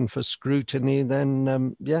function for scrutiny,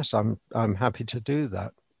 then yes, I'm happy to do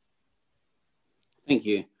that. Thank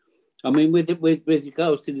you. I mean, with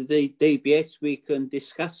regards to the DBS, we can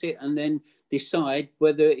discuss it and then decide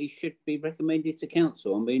whether it should be recommended to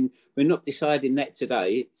council. I mean, we're not deciding that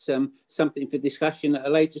today. It's something for discussion at a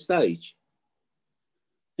later stage.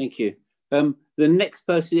 Thank you. The next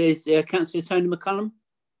person is Councillor Tony McCullum.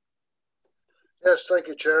 Yes, thank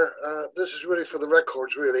you, Chair. This is really for the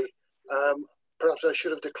records, really. Perhaps I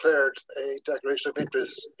should have declared a declaration of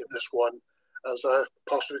interest in this one, as I've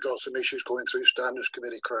possibly got some issues going through Standards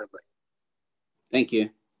Committee currently. Thank you.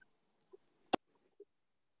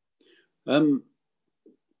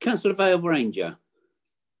 Councillor Vale Ranger.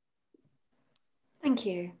 Thank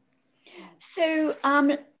you. So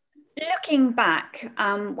looking back,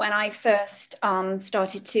 when I first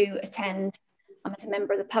started to attend as a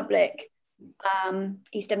member of the public,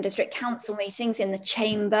 East Devon District Council meetings in the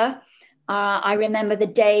chamber, I remember the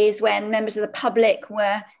days when members of the public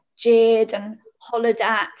were jeered and hollered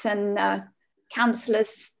at, and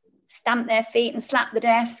councillors stamped their feet and slapped the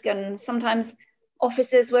desk, and sometimes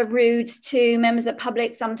officers were rude to members of the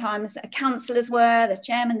public, sometimes councillors were, the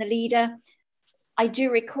chairman, the leader. I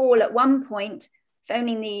do recall at one point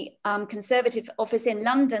phoning the Conservative office in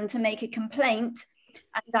London to make a complaint,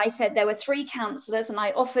 and I said there were 3 councillors, and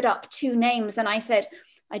I offered up 2 names, and I said,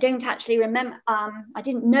 I don't actually remember, I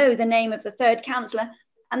didn't know the name of the 3rd councillor,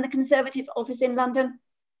 and the Conservative office in London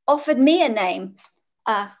offered me a name,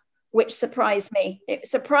 which surprised me. It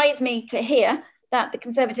surprised me to hear that the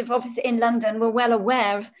Conservative office in London were well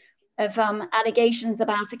aware of allegations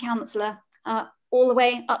about a councillor all the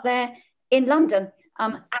way up there in London.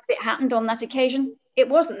 As it happened on that occasion, it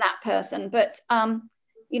wasn't that person, but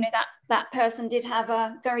you know, that person did have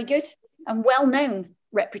a very good and well-known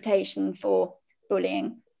reputation for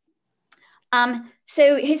bullying.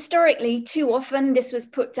 So historically, too often this was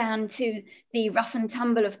put down to the rough and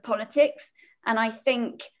tumble of politics. And I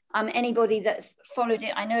think anybody that's followed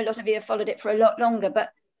it, I know a lot of you have followed it for a lot longer,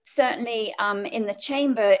 but certainly in the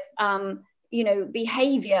chamber, you know,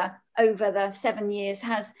 behaviour over the 7 years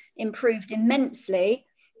has improved immensely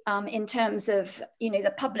in terms of, you know,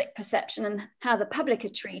 the public perception and how the public are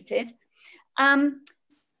treated.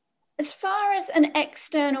 As far as an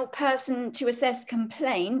external person to assess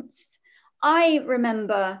complaints, I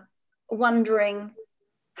remember wondering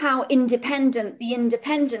how independent the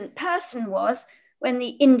independent person was when the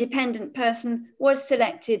independent person was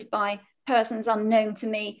selected by persons unknown to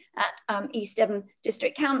me at East Devon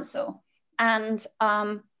District Council. And,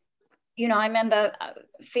 you know, I remember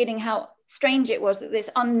feeling how strange it was that this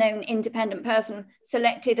unknown independent person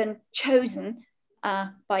selected and chosen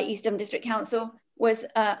by East Devon District Council was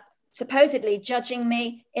supposedly judging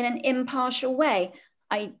me in an impartial way.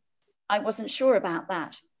 I wasn't sure about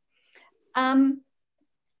that.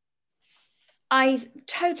 I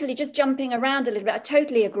totally, just jumping around a little bit, I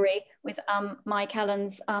totally agree with Mike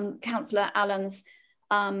Allen's, Councillor Allen's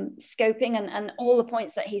scoping and all the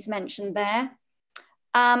points that he's mentioned there.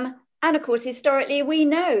 And of course, historically, we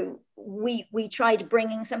know we tried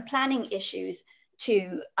bringing some planning issues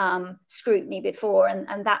to scrutiny before,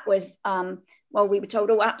 and that was, well, we were told,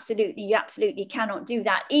 oh, absolutely, you absolutely cannot do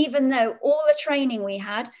that, even though all the training we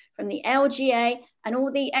had from the LGA and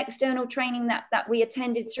all the external training that we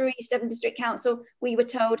attended through East Devon District Council, we were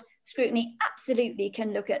told scrutiny absolutely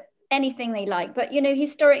can look at anything they like. But, you know,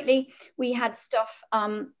 historically, we had stuff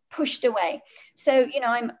pushed away. So, you know,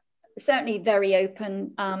 I'm certainly very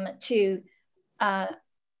open to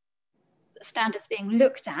standards being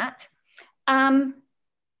looked at.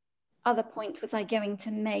 Other points was I going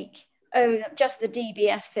to make? Oh, just the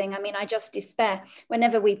DBS thing. I mean, I just despair.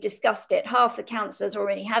 Whenever we've discussed it, half the councillors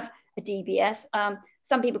already have a DBS.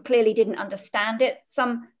 Some people clearly didn't understand it.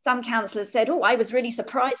 Some councillors said, oh, I was really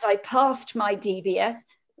surprised I passed my DBS,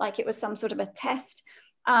 like it was some sort of a test.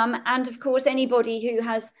 And of course, anybody who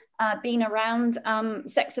has been around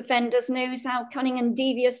sex offenders knows how cunning and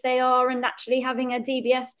devious they are, and actually having a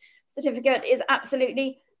DBS certificate is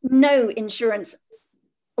absolutely no insurance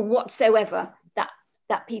whatsoever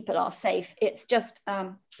that people are safe. It's just,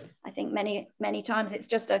 I think many times it's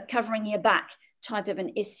just a covering your back type of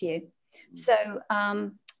an issue. So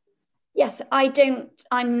yes,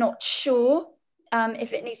 I'm not sure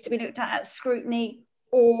if it needs to be looked at scrutiny,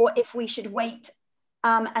 or if we should wait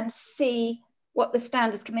and see what the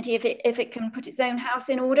standards committee, if it can put its own house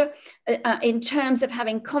in order in terms of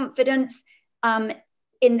having confidence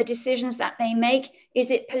in the decisions that they make.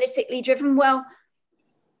 Is it politically driven? Well,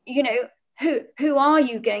 you know, who are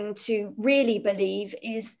you going to really believe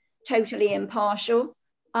is totally impartial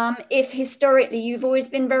if historically you've always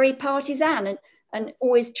been very partisan and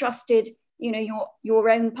always trusted, you know, your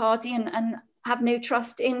own party and have no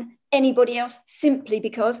trust in anybody else simply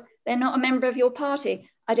because they're not a member of your party?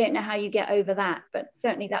 I don't know how you get over that, but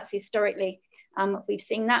certainly that's historically, we've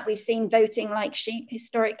seen that. We've seen voting like sheep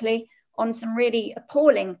historically on some really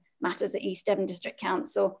appalling matters at East Devon District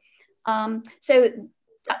Council. So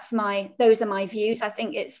those are my views. I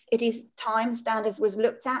think it is time standards was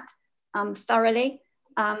looked at thoroughly.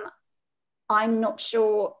 I'm not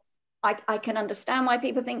sure I can understand why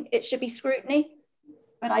people think it should be scrutiny,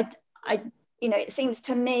 but I you know, it seems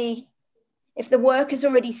to me if the work has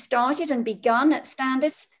already started and begun at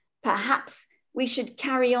standards, perhaps we should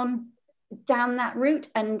carry on down that route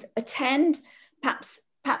and attend.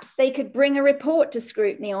 Perhaps they could bring a report to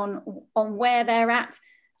scrutiny on where they're at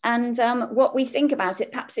and what we think about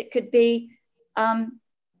it. Perhaps it could be,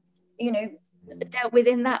 you know, dealt with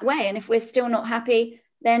in that way. And if we're still not happy,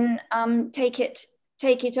 then take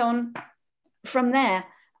it on from there.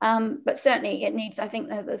 But certainly it needs, I think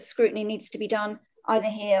the scrutiny needs to be done either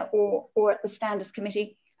here or at the Standards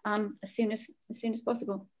Committee as soon as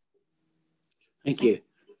possible. Thank you.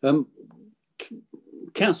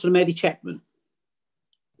 Councillor Mary Chapman.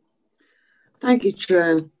 Thank you,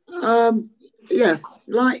 Chair. Yes,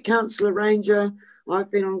 like Councillor Ranger,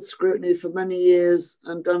 I've been on scrutiny for many years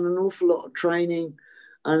and done an awful lot of training.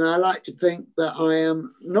 And I like to think that I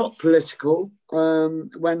am not political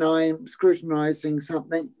when I'm scrutinising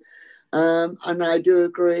something. And I do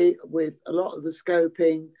agree with a lot of the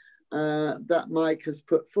scoping that Mike has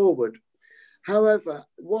put forward. However,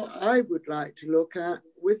 what I would like to look at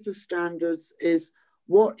with the standards is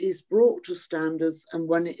what is brought to standards and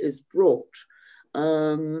when it is brought.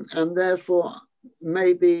 And therefore,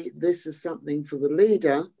 maybe this is something for the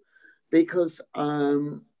leader, because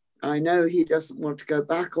I know he doesn't want to go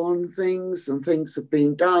back on things, and things have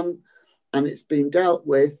been done and it's been dealt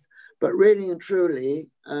with. But really and truly,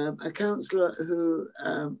 a councillor who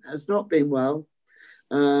has not been well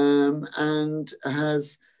and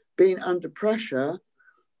has been under pressure,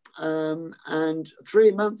 and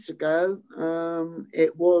 3 months ago,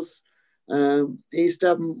 it was East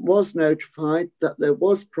Devon was notified that there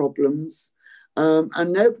was problems,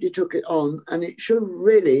 and nobody took it on, and it should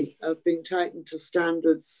really have been taken to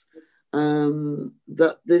standards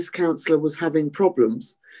that this councillor was having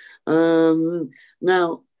problems.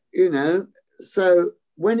 Now, you know, so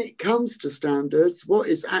when it comes to standards, what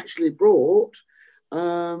is actually brought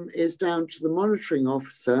is down to the monitoring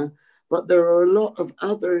officer, but there are a lot of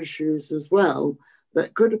other issues as well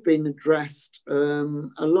that could have been addressed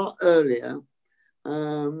a lot earlier,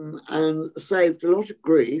 and saved a lot of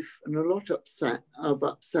grief and a lot of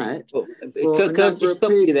upset. Well, can I just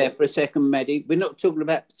stop you there for a second, Maddie? We're not talking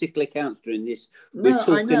about a particular councillor in this. No,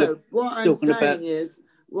 I know.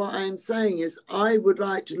 What I'm saying is I would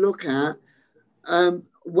like to look at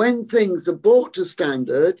when things are brought to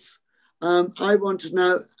standards. I want to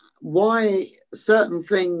know why certain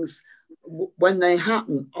things, when they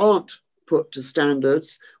happen, aren't put to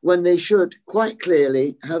standards when they should quite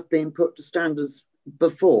clearly have been put to standards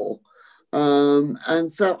before. And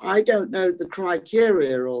so I don't know the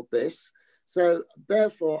criteria of this. So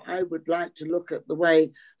therefore, I would like to look at the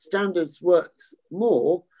way standards works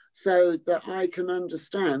more, so that I can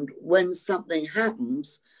understand when something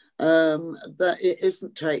happens that it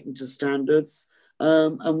isn't taken to standards,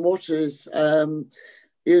 and what is,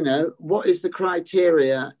 you know, what is the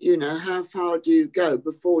criteria? You know, how far do you go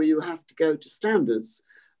before you have to go to standards?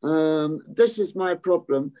 This is my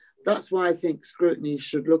problem. That's why I think scrutiny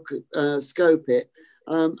should look at, scope it,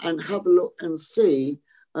 and have a look and see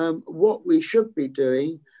what we should be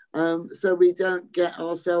doing, so we don't get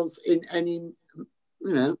ourselves in any,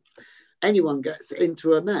 you know, anyone gets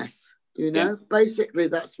into a mess, you know. Yeah. Basically,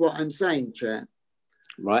 that's what I'm saying, Chair.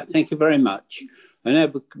 Right, thank you very much. I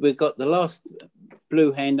know we've got the last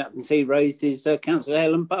blue hand up and see raised is Councillor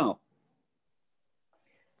Helen Parr.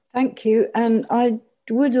 Thank you. And I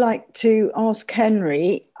would like to ask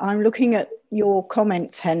Henry, I'm looking at your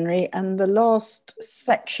comments, Henry, and the last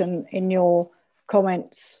section in your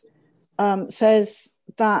comments says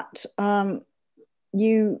that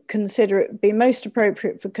you consider it be most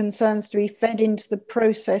appropriate for concerns to be fed into the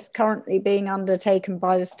process currently being undertaken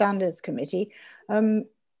by the Standards Committee.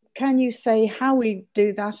 Can you say how we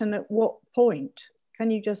do that and at what point? Can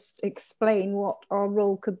you just explain what our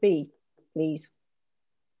role could be, please?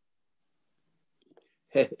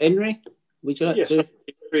 Henry, would you like to? Yes, I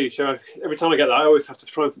agree. So every time I get that, I always have to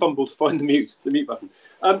try and fumble to find the mute button.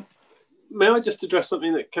 May I just address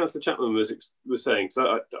something that Councillor Chapman was saying?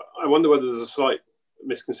 So I wonder whether there's a slight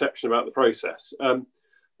misconception about the process.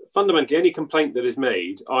 Fundamentally, any complaint that is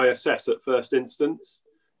made, I assess at first instance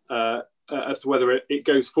as to whether it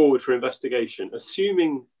goes forward for investigation,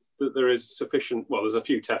 assuming that there is sufficient, well, there's a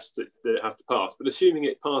few tests that it has to pass, but assuming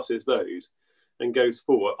it passes those and goes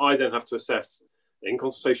forward, I then have to assess, in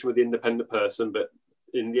consultation with the independent person, but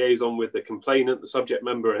in liaison with the complainant, the subject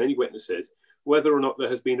member, and any witnesses, whether or not there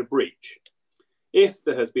has been a breach. If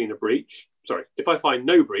there has been a breach, sorry, if I find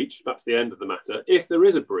no breach, that's the end of the matter. If there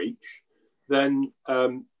is a breach, then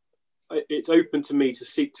it's open to me to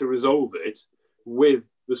seek to resolve it with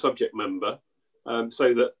the subject member,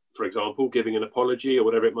 so that, for example, giving an apology or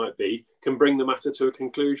whatever it might be, can bring the matter to a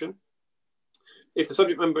conclusion. If the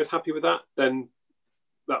subject member is happy with that, then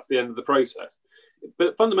that's the end of the process.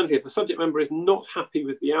 But fundamentally, if the subject member is not happy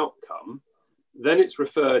with the outcome, then it's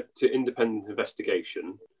referred to independent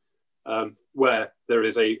investigation, where there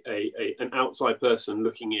is an outside person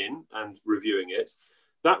looking in and reviewing it.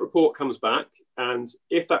 That report comes back, and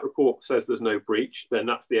if that report says there's no breach, then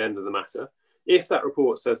that's the end of the matter. If that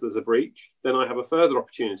report says there's a breach, then I have a further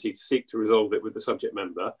opportunity to seek to resolve it with the subject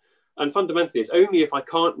member. And fundamentally, it's only if I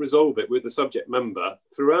can't resolve it with the subject member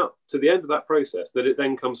throughout to the end of that process that it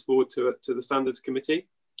then comes forward to the Standards Committee.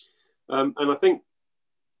 And I think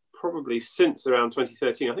probably since around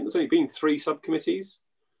 2013, I think there's only been 3 subcommittees.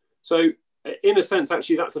 So in a sense,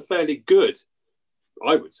 actually, that's a fairly good,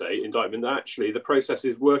 I would say, indictment that actually the process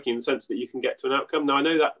is working in the sense that you can get to an outcome. Now, I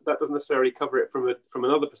know that doesn't necessarily cover it from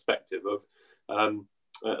another perspective of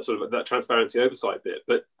sort of that transparency oversight bit.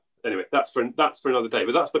 But anyway, that's for another day.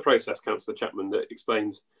 But that's the process, Councillor Chapman, that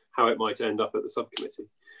explains how it might end up at the subcommittee.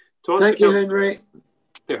 Thank you, Henry.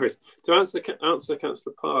 To answer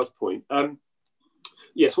Councillor Parr's point,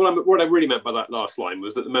 yes, what I really meant by that last line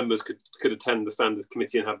was that the members could attend the Standards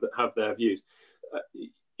Committee and have their views.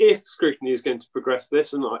 If scrutiny is going to progress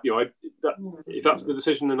this, and if that's the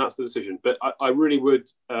decision, then that's the decision. But I really would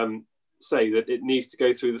say that it needs to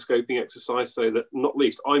go through the scoping exercise so that, not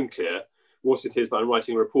least, I'm clear what it is that I'm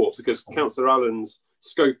writing a report, because Councillor Allen's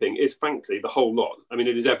scoping is frankly the whole lot. I mean,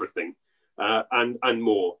 it is everything and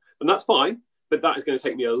more. And that's fine, but that is going to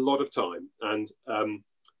take me a lot of time. And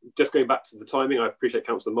just going back to the timing, I appreciate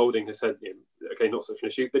Councillor Moulding has said, okay, not such an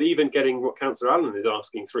issue, but even getting what Councillor Allen is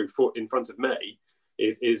asking through in front of May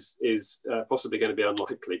is possibly going to be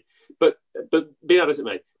unlikely. But be that as it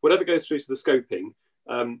may, whatever goes through to the scoping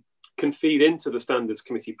can feed into the Standards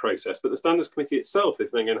Committee process, but the Standards Committee itself is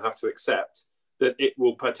then going to have to accept that it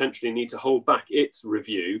will potentially need to hold back its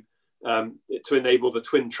review to enable the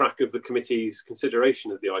twin track of the committee's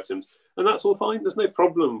consideration of the items. And that's all fine, there's no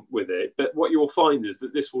problem with it, but what you will find is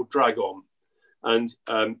that this will drag on. And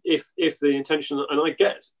if the intention, and I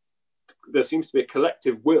get, there seems to be a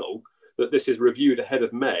collective will that this is reviewed ahead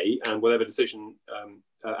of May, and whatever decision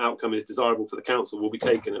outcome is desirable for the council will be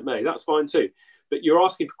taken at May, that's fine too. But you're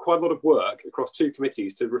asking for quite a lot of work across 2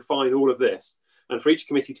 committees to refine all of this, and for each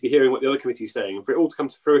committee to be hearing what the other committee is saying, and for it all to come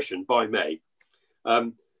to fruition by May.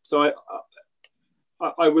 So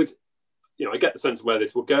I would, I get the sense of where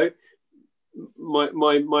this will go.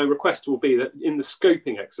 My request will be that in the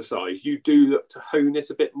scoping exercise, you do look to hone it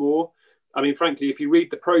a bit more. I mean, frankly, if you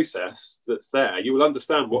read the process that's there, you will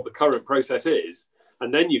understand what the current process is,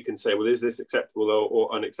 and then you can say, well, is this acceptable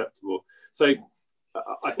or unacceptable? So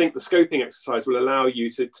I think the scoping exercise will allow you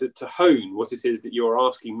to hone what it is that you're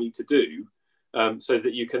asking me to do, so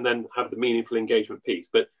that you can then have the meaningful engagement piece.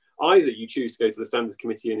 But either you choose to go to the Standards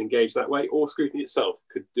Committee and engage that way, or Scrutiny itself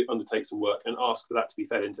could undertake some work and ask for that to be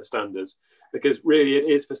fed into Standards, because really it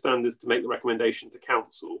is for Standards to make the recommendation to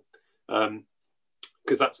Council,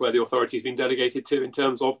 because that's where the authority has been delegated to in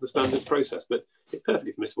terms of the Standards process. But it's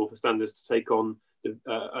perfectly permissible for Standards to take on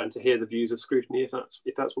and to hear the views of Scrutiny if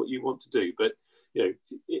that's what you want to do. But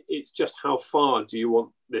it's just how far do you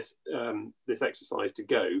want this this exercise to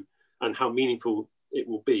go, and how meaningful it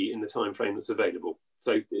will be in the time frame that's available.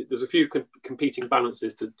 So there's a few competing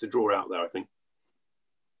balances to draw out there, I think.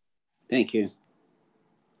 Thank you.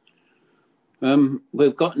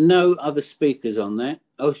 We've got no other speakers on that.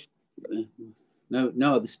 Oh,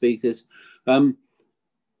 no other speakers. Have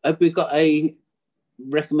we got a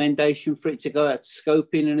recommendation for it to go out to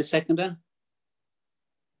scoping in a seconder?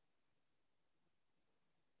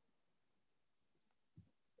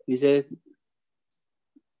 Is there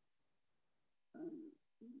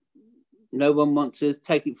no one want to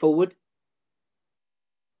take it forward?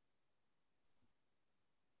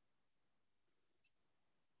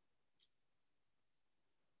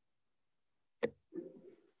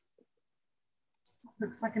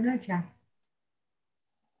 Looks like a no, Chair.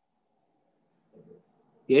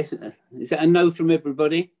 Yes, is that a no from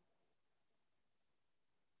everybody?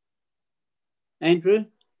 Andrew?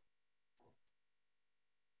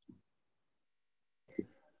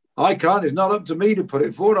 I can't. It's not up to me to put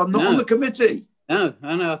it forward. I'm not on the committee. No,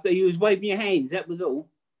 I know. I thought you was waving your hands. That was all.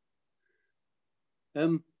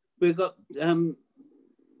 We've got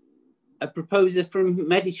a proposer from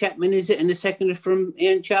Maddie Chapman, is it, and a seconder from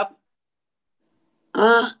Ian Chubb?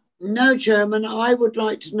 No, Chairman. I would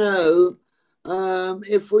like to know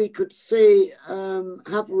if we could see,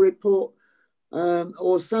 have a report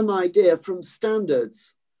or some idea from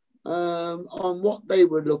Standards on what they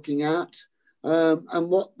were looking at.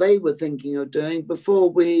 And what they were thinking of doing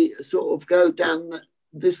before we sort of go down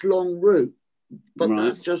this long route. But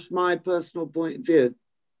that's just my personal point of view.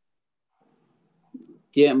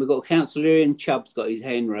 Yeah, and we've got Councillor Ian Chubb's got his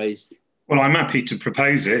hand raised. Well, I'm happy to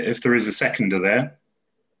propose it if there is a seconder there.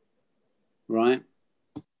 Right.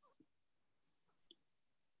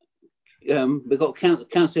 We've got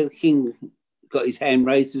Councillor King got his hand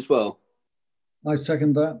raised as well. I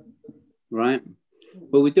second that. Right.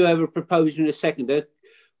 Well, we do have a proposal and a seconder.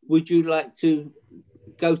 would you like to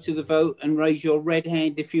go to the vote and raise your red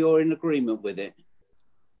hand if you're in agreement with it?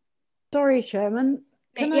 Sorry, Chairman.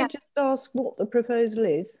 Can I just ask what the proposal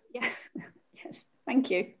is? Yes, yes,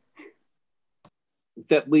 thank you.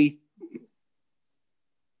 That we,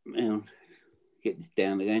 get this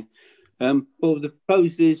down again. Well, the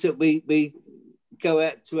proposal is that we go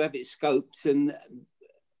out to have it scoped and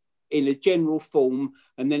in a general form,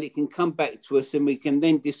 and then it can come back to us and we can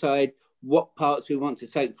then decide what parts we want to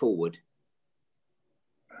take forward.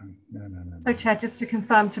 So, Chair, just to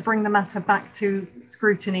confirm, to bring the matter back to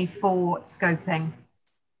scrutiny for scoping.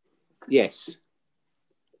 Yes.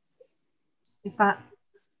 Is that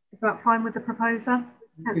fine with the proposer,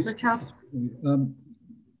 Councillor Chubb?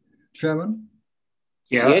 Chairman?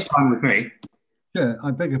 Yeah, that's fine with me. Yeah,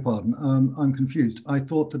 I beg your pardon. I'm confused. I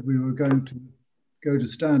thought that we were going to go to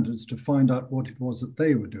standards to find out what it was that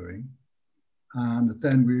they were doing, and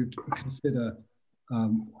then we'd consider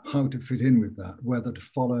how to fit in with that, whether to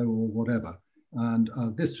follow or whatever. And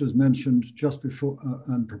this was mentioned just before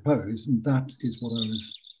and proposed, and that is what I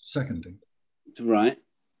was seconding. Right.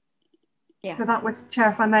 Yeah. So that was, Chair,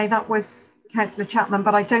 if I may, that was Councillor Chapman,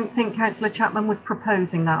 but I don't think Councillor Chapman was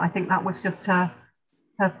proposing that. I think that was just her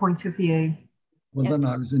point of view. Well, then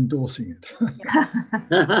I was endorsing it.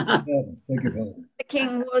 Thank you. The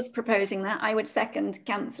King was proposing that. I would second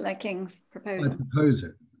Councillor King's proposal. I propose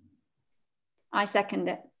it. I second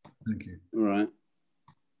it. Thank you. Right.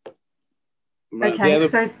 Okay,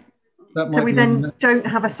 so we then don't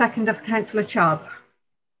have a second of Councillor Chubb.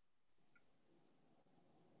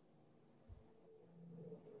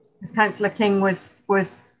 Because Councillor King was...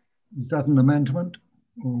 Is that an amendment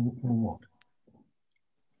or what?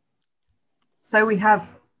 So we have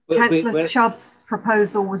Councillor Chubb's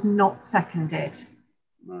proposal was not seconded.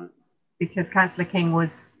 Right. Because Councillor King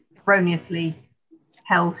was erroneously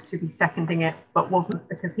held to be seconding it, but wasn't,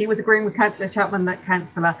 because he was agreeing with Councillor Chapman that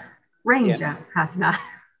Councillor Ranger has now.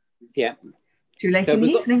 Yeah. Too late in the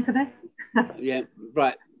evening for this. Yeah,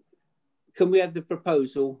 right. Can we have the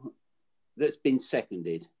proposal that's been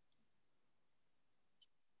seconded?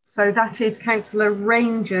 So that is Councillor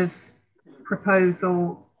Ranger's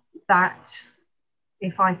proposal that,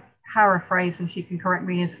 if I paraphrase and she can correct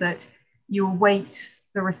me, is that you await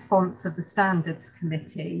the response of the Standards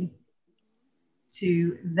Committee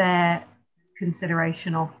to their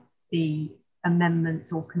consideration of the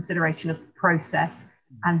amendments or consideration of the process,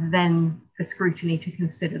 and then for scrutiny to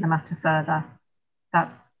consider the matter further.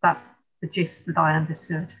 That's the gist that I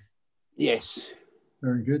understood. Yes.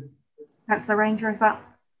 Very good. Councillor Ranger, is that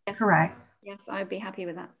correct? Yes, I would be happy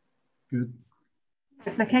with that. Good.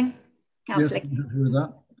 Councillor King? Yes, I'm happy with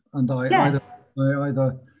that. And I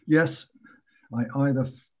either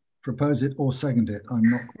propose it or second it. I'm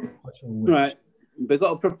not quite sure which. Right. We've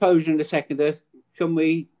got a proposal and a seconder. Can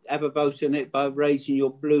we have a vote on it by raising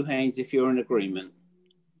your blue hands if you're in agreement?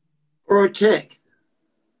 Or a tick.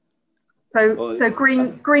 So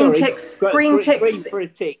green ticks. Green for a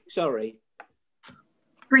tick, sorry.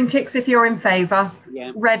 Green ticks if you're in favour.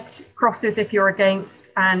 Yeah. Red crosses if you're against,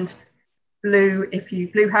 and blue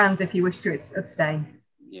hands if you wish to abstain.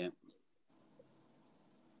 Yeah.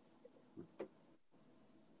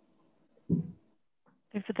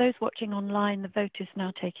 So for those watching online, the vote is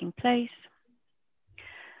now taking place.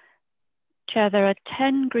 Chair, there are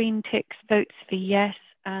 10 green ticks votes for yes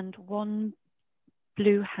and 1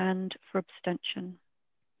 blue hand for abstention.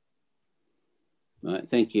 Right,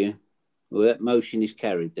 thank you. Well, that motion is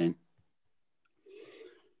carried then.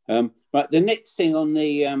 Right, the next thing on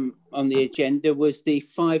the agenda was the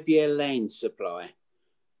 5-year land supply.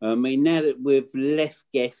 I mean, now that we've left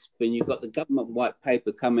GESP and you've got the government white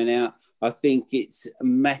paper coming out, I think it's a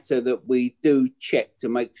matter that we do check to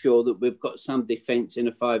make sure that we've got some defence in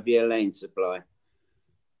a 5-year land supply.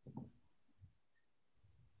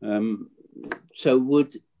 So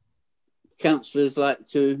would councillors like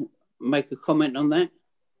to make a comment on that?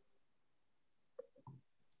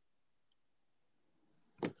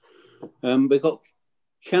 We've got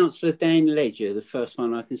Councillor Dan Ledger, the first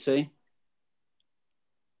one I can see.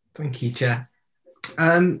 Thank you, Chair.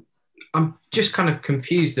 I'm just kind of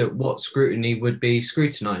confused at what scrutiny would be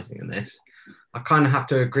scrutinising in this. I kind of have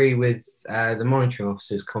to agree with the monitoring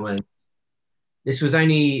officer's comment. This was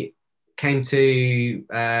only came to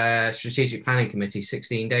Strategic Planning Committee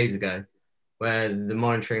 16 days ago, where the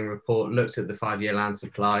monitoring report looked at the 5-year land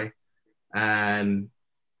supply.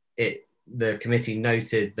 The committee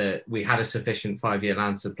noted that we had a sufficient 5-year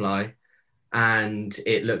land supply, and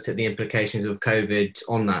it looked at the implications of COVID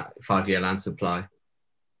on that 5-year land supply.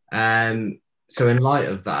 So in light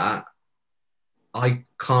of that, I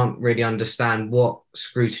can't really understand what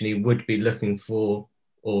scrutiny would be looking for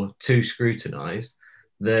or to scrutinise,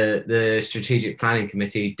 the Strategic Planning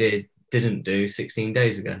Committee didn't do 16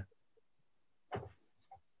 days ago.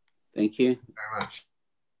 Thank you very much.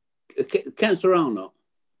 Councillor Arnott.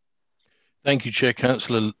 Thank you, Chair.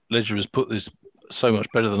 Councillor Ledger has put this so much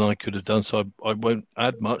better than I could have done, so I won't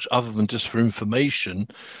add much other than just for information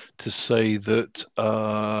to say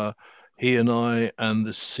that he and I and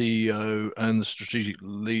the CEO and the strategic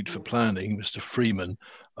lead for planning, Mr. Freeman,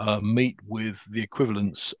 meet with the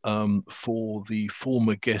equivalents for the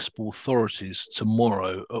former GESP authorities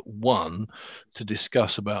tomorrow at 1 to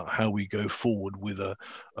discuss about how we go forward with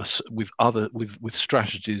with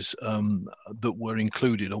strategies that were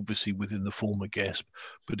included obviously within the former GESP,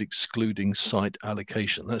 but excluding site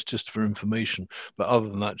allocation. That's just for information. But other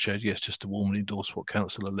than that, Chair, yes, just to warmly endorse what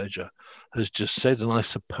Councillor Ledger has just said. And I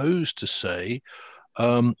suppose to say,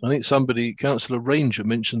 I think Councillor Ranger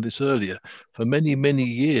mentioned this earlier. For many, many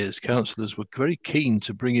years, councillors were very keen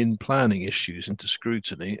to bring in planning issues into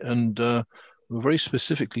scrutiny, and were very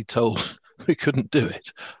specifically told we couldn't do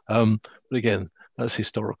it. But again, that's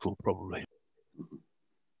historical, probably.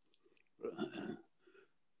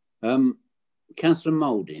 Councillor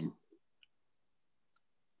Moulding.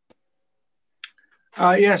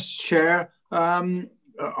 Yes, Chair.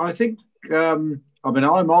 I think, I'm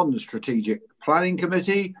on the Strategic Planning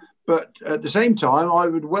Committee, but at the same time, I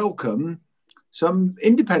would welcome some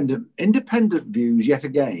independent views yet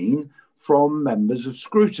again from members of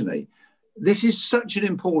Scrutiny. This is such an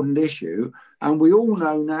important issue, and we all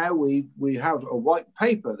know now we have a white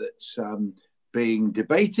paper that's being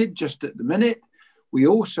debated just at the minute. We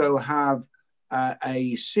also have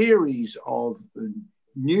a series of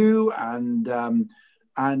new and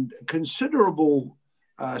considerable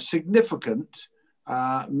significant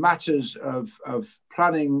matters of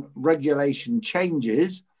planning regulation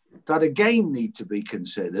changes that again need to be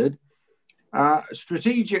considered.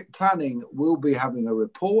 Strategic planning will be having a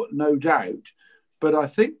report, no doubt, but I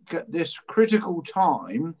think at this critical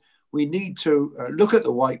time, we need to look at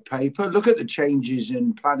the white paper, look at the changes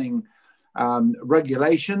in planning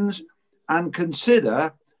regulations, and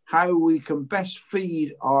consider how we can best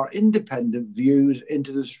feed our independent views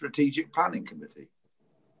into the Strategic Planning Committee.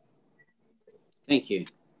 Thank you.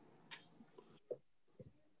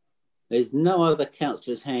 There's no other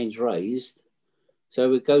councillors' hands raised, so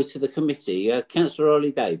we go to the committee. Councillor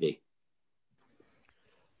Ollie Davey.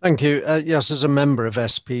 Thank you. Yes, as a member of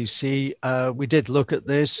SPC, we did look at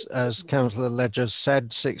this, as Councillor Ledger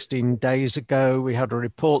said, 16 days ago. We had a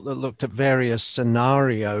report that looked at various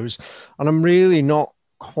scenarios, and I'm really not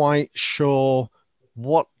quite sure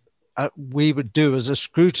what we would do as a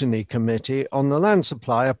scrutiny committee on the land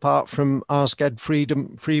supply, apart from ask Ed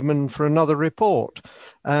Freeman for another report,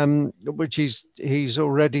 which he's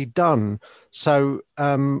already done. So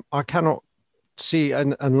I cannot see,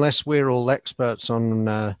 unless we're all experts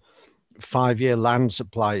on 5-year land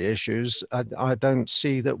supply issues, I don't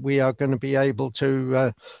see that we are going to be able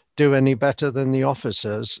to do any better than the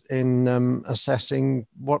officers in assessing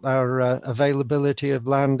what our availability of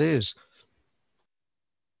land is.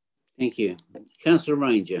 Thank you. Councillor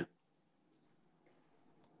Ranger.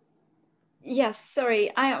 Yes,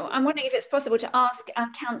 sorry. I'm wondering if it's possible to ask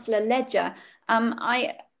Councillor Ledger.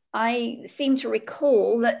 I seem to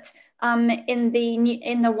recall that in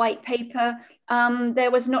the white paper, there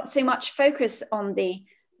was not so much focus on the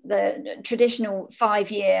traditional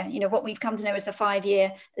 5-year, what we've come to know as the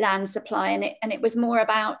 5-year land supply, and it was more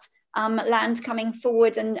about land coming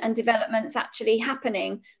forward and developments actually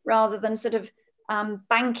happening, rather than sort of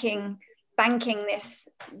banking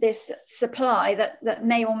this supply that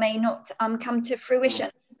may or may not come to fruition.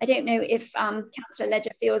 I don't know if Councillor Ledger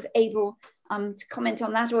feels able to comment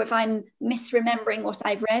on that, or if I'm misremembering what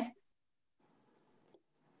I've read.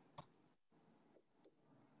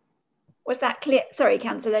 Was that clear? Sorry,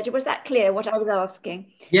 Councillor Ledger, was that clear what I was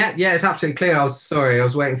asking? Yeah, it's absolutely clear. I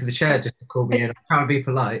was waiting for the chair just to call me in. I'm trying to be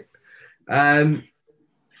polite. I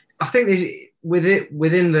think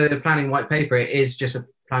within the planning white paper, it is just a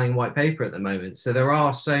planning white paper at the moment. So there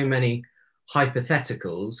are so many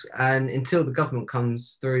hypotheticals, and until the government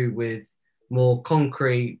comes through with more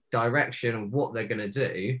concrete direction on what they're going to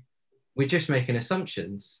do, we're just making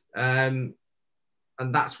assumptions. And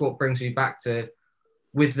that's what brings me back to,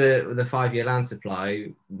 with the 5-year land supply,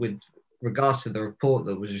 with regards to the report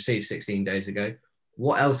that was received 16 days ago,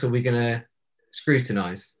 what else are we going to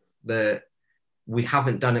scrutinise that we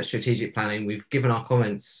haven't done at strategic planning? We've given our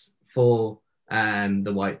comments for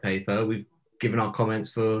the white paper. We've given our comments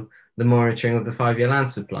for the monitoring of the 5-year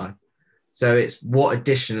land supply. So it's what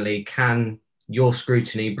additionally can your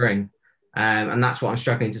scrutiny bring? And that's what I'm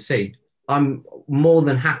struggling to see. I'm more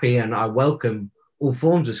than happy, and I welcome all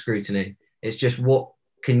forms of scrutiny. It's just what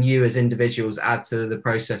can you as individuals add to the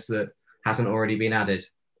process that hasn't already been added.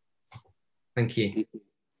 Thank you.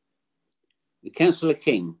 Councillor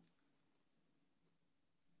King.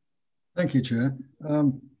 Thank you, Chair.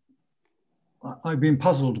 I've been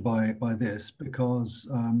puzzled by this because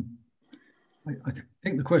I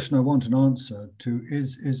think the question I want an answer to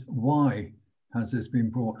is why has this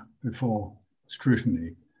been brought before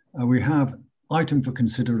scrutiny? We have item for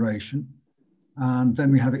consideration, and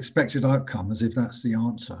then we have expected outcome as if that's the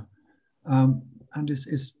answer. And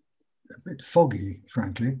it's a bit foggy,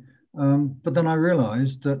 frankly. But then I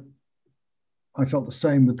realized that I felt the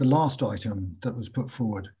same with the last item that was put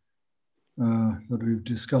forward, that we've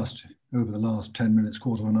discussed over the last 10 minutes,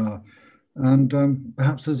 quarter of an hour. And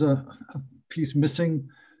perhaps there's a piece missing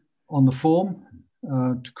on the form.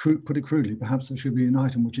 To put it crudely, perhaps there should be an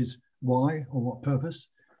item which is why or what purpose,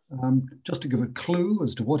 just to give a clue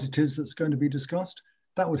as to what it is that's going to be discussed.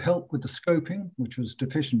 That would help with the scoping, which was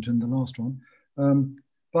deficient in the last one.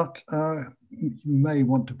 But you may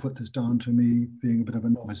want to put this down to me being a bit of a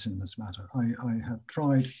novice in this matter. I have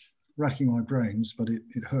tried racking my brains, but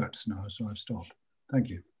it hurts now, so I've stopped. Thank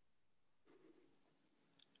you.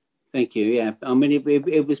 Thank you. Yeah, I mean,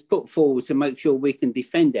 it was put forward to make sure we can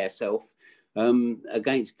defend ourselves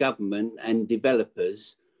against government and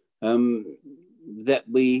developers, that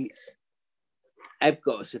we have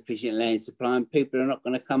got a sufficient land supply and people are not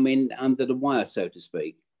going to come in under the wire, so to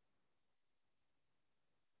speak.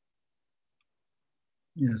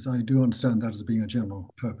 Yes, I do understand that as being a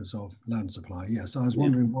general purpose of land supply. Yes, I was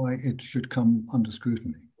wondering why it should come under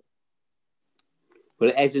scrutiny. Well,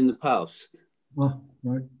 it has in the past. Well,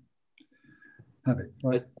 right. Have it.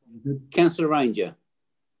 Right. Councillor Ranger.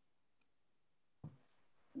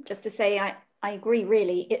 Just to say, I agree.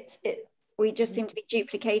 Really, we just seem to be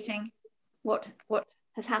duplicating what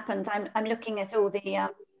has happened. I'm looking at all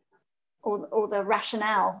the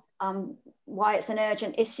rationale, why it's an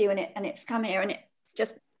urgent issue, and it's come here, and it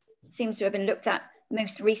just seems to have been looked at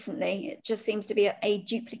most recently. It just seems to be a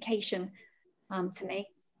duplication to me.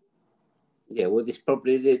 Yeah, well,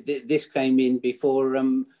 this came in before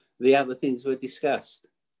the other things were discussed.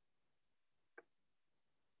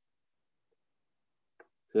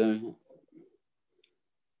 So,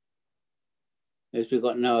 as we've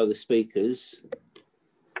got no other speakers,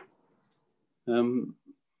 and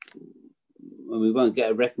we won't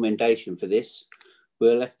get a recommendation for this,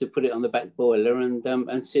 we'll have to put it on the back boiler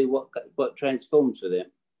and see what transforms with it.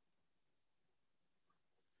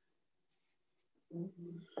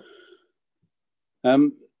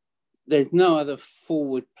 There's no other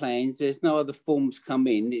forward plans. There's no other forms come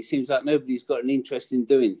in. It seems like nobody's got an interest in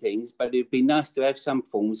doing things, but it'd be nice to have some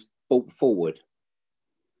forms brought forward.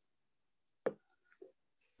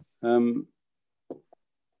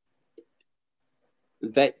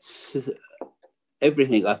 That's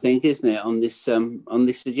everything, I think, isn't it, on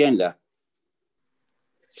this agenda?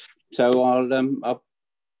 So I'll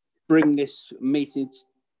bring this meeting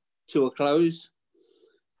to a close.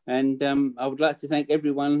 And I would like to thank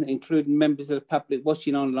everyone, including members of the public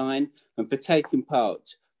watching online, and for taking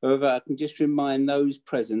part. However, I can just remind those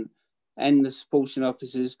present and the supporting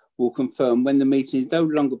officers will confirm when the meeting is no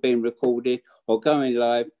longer being recorded or going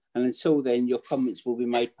live, and until then, your comments will be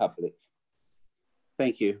made public.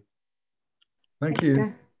 Thank you. Thank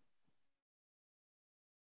you.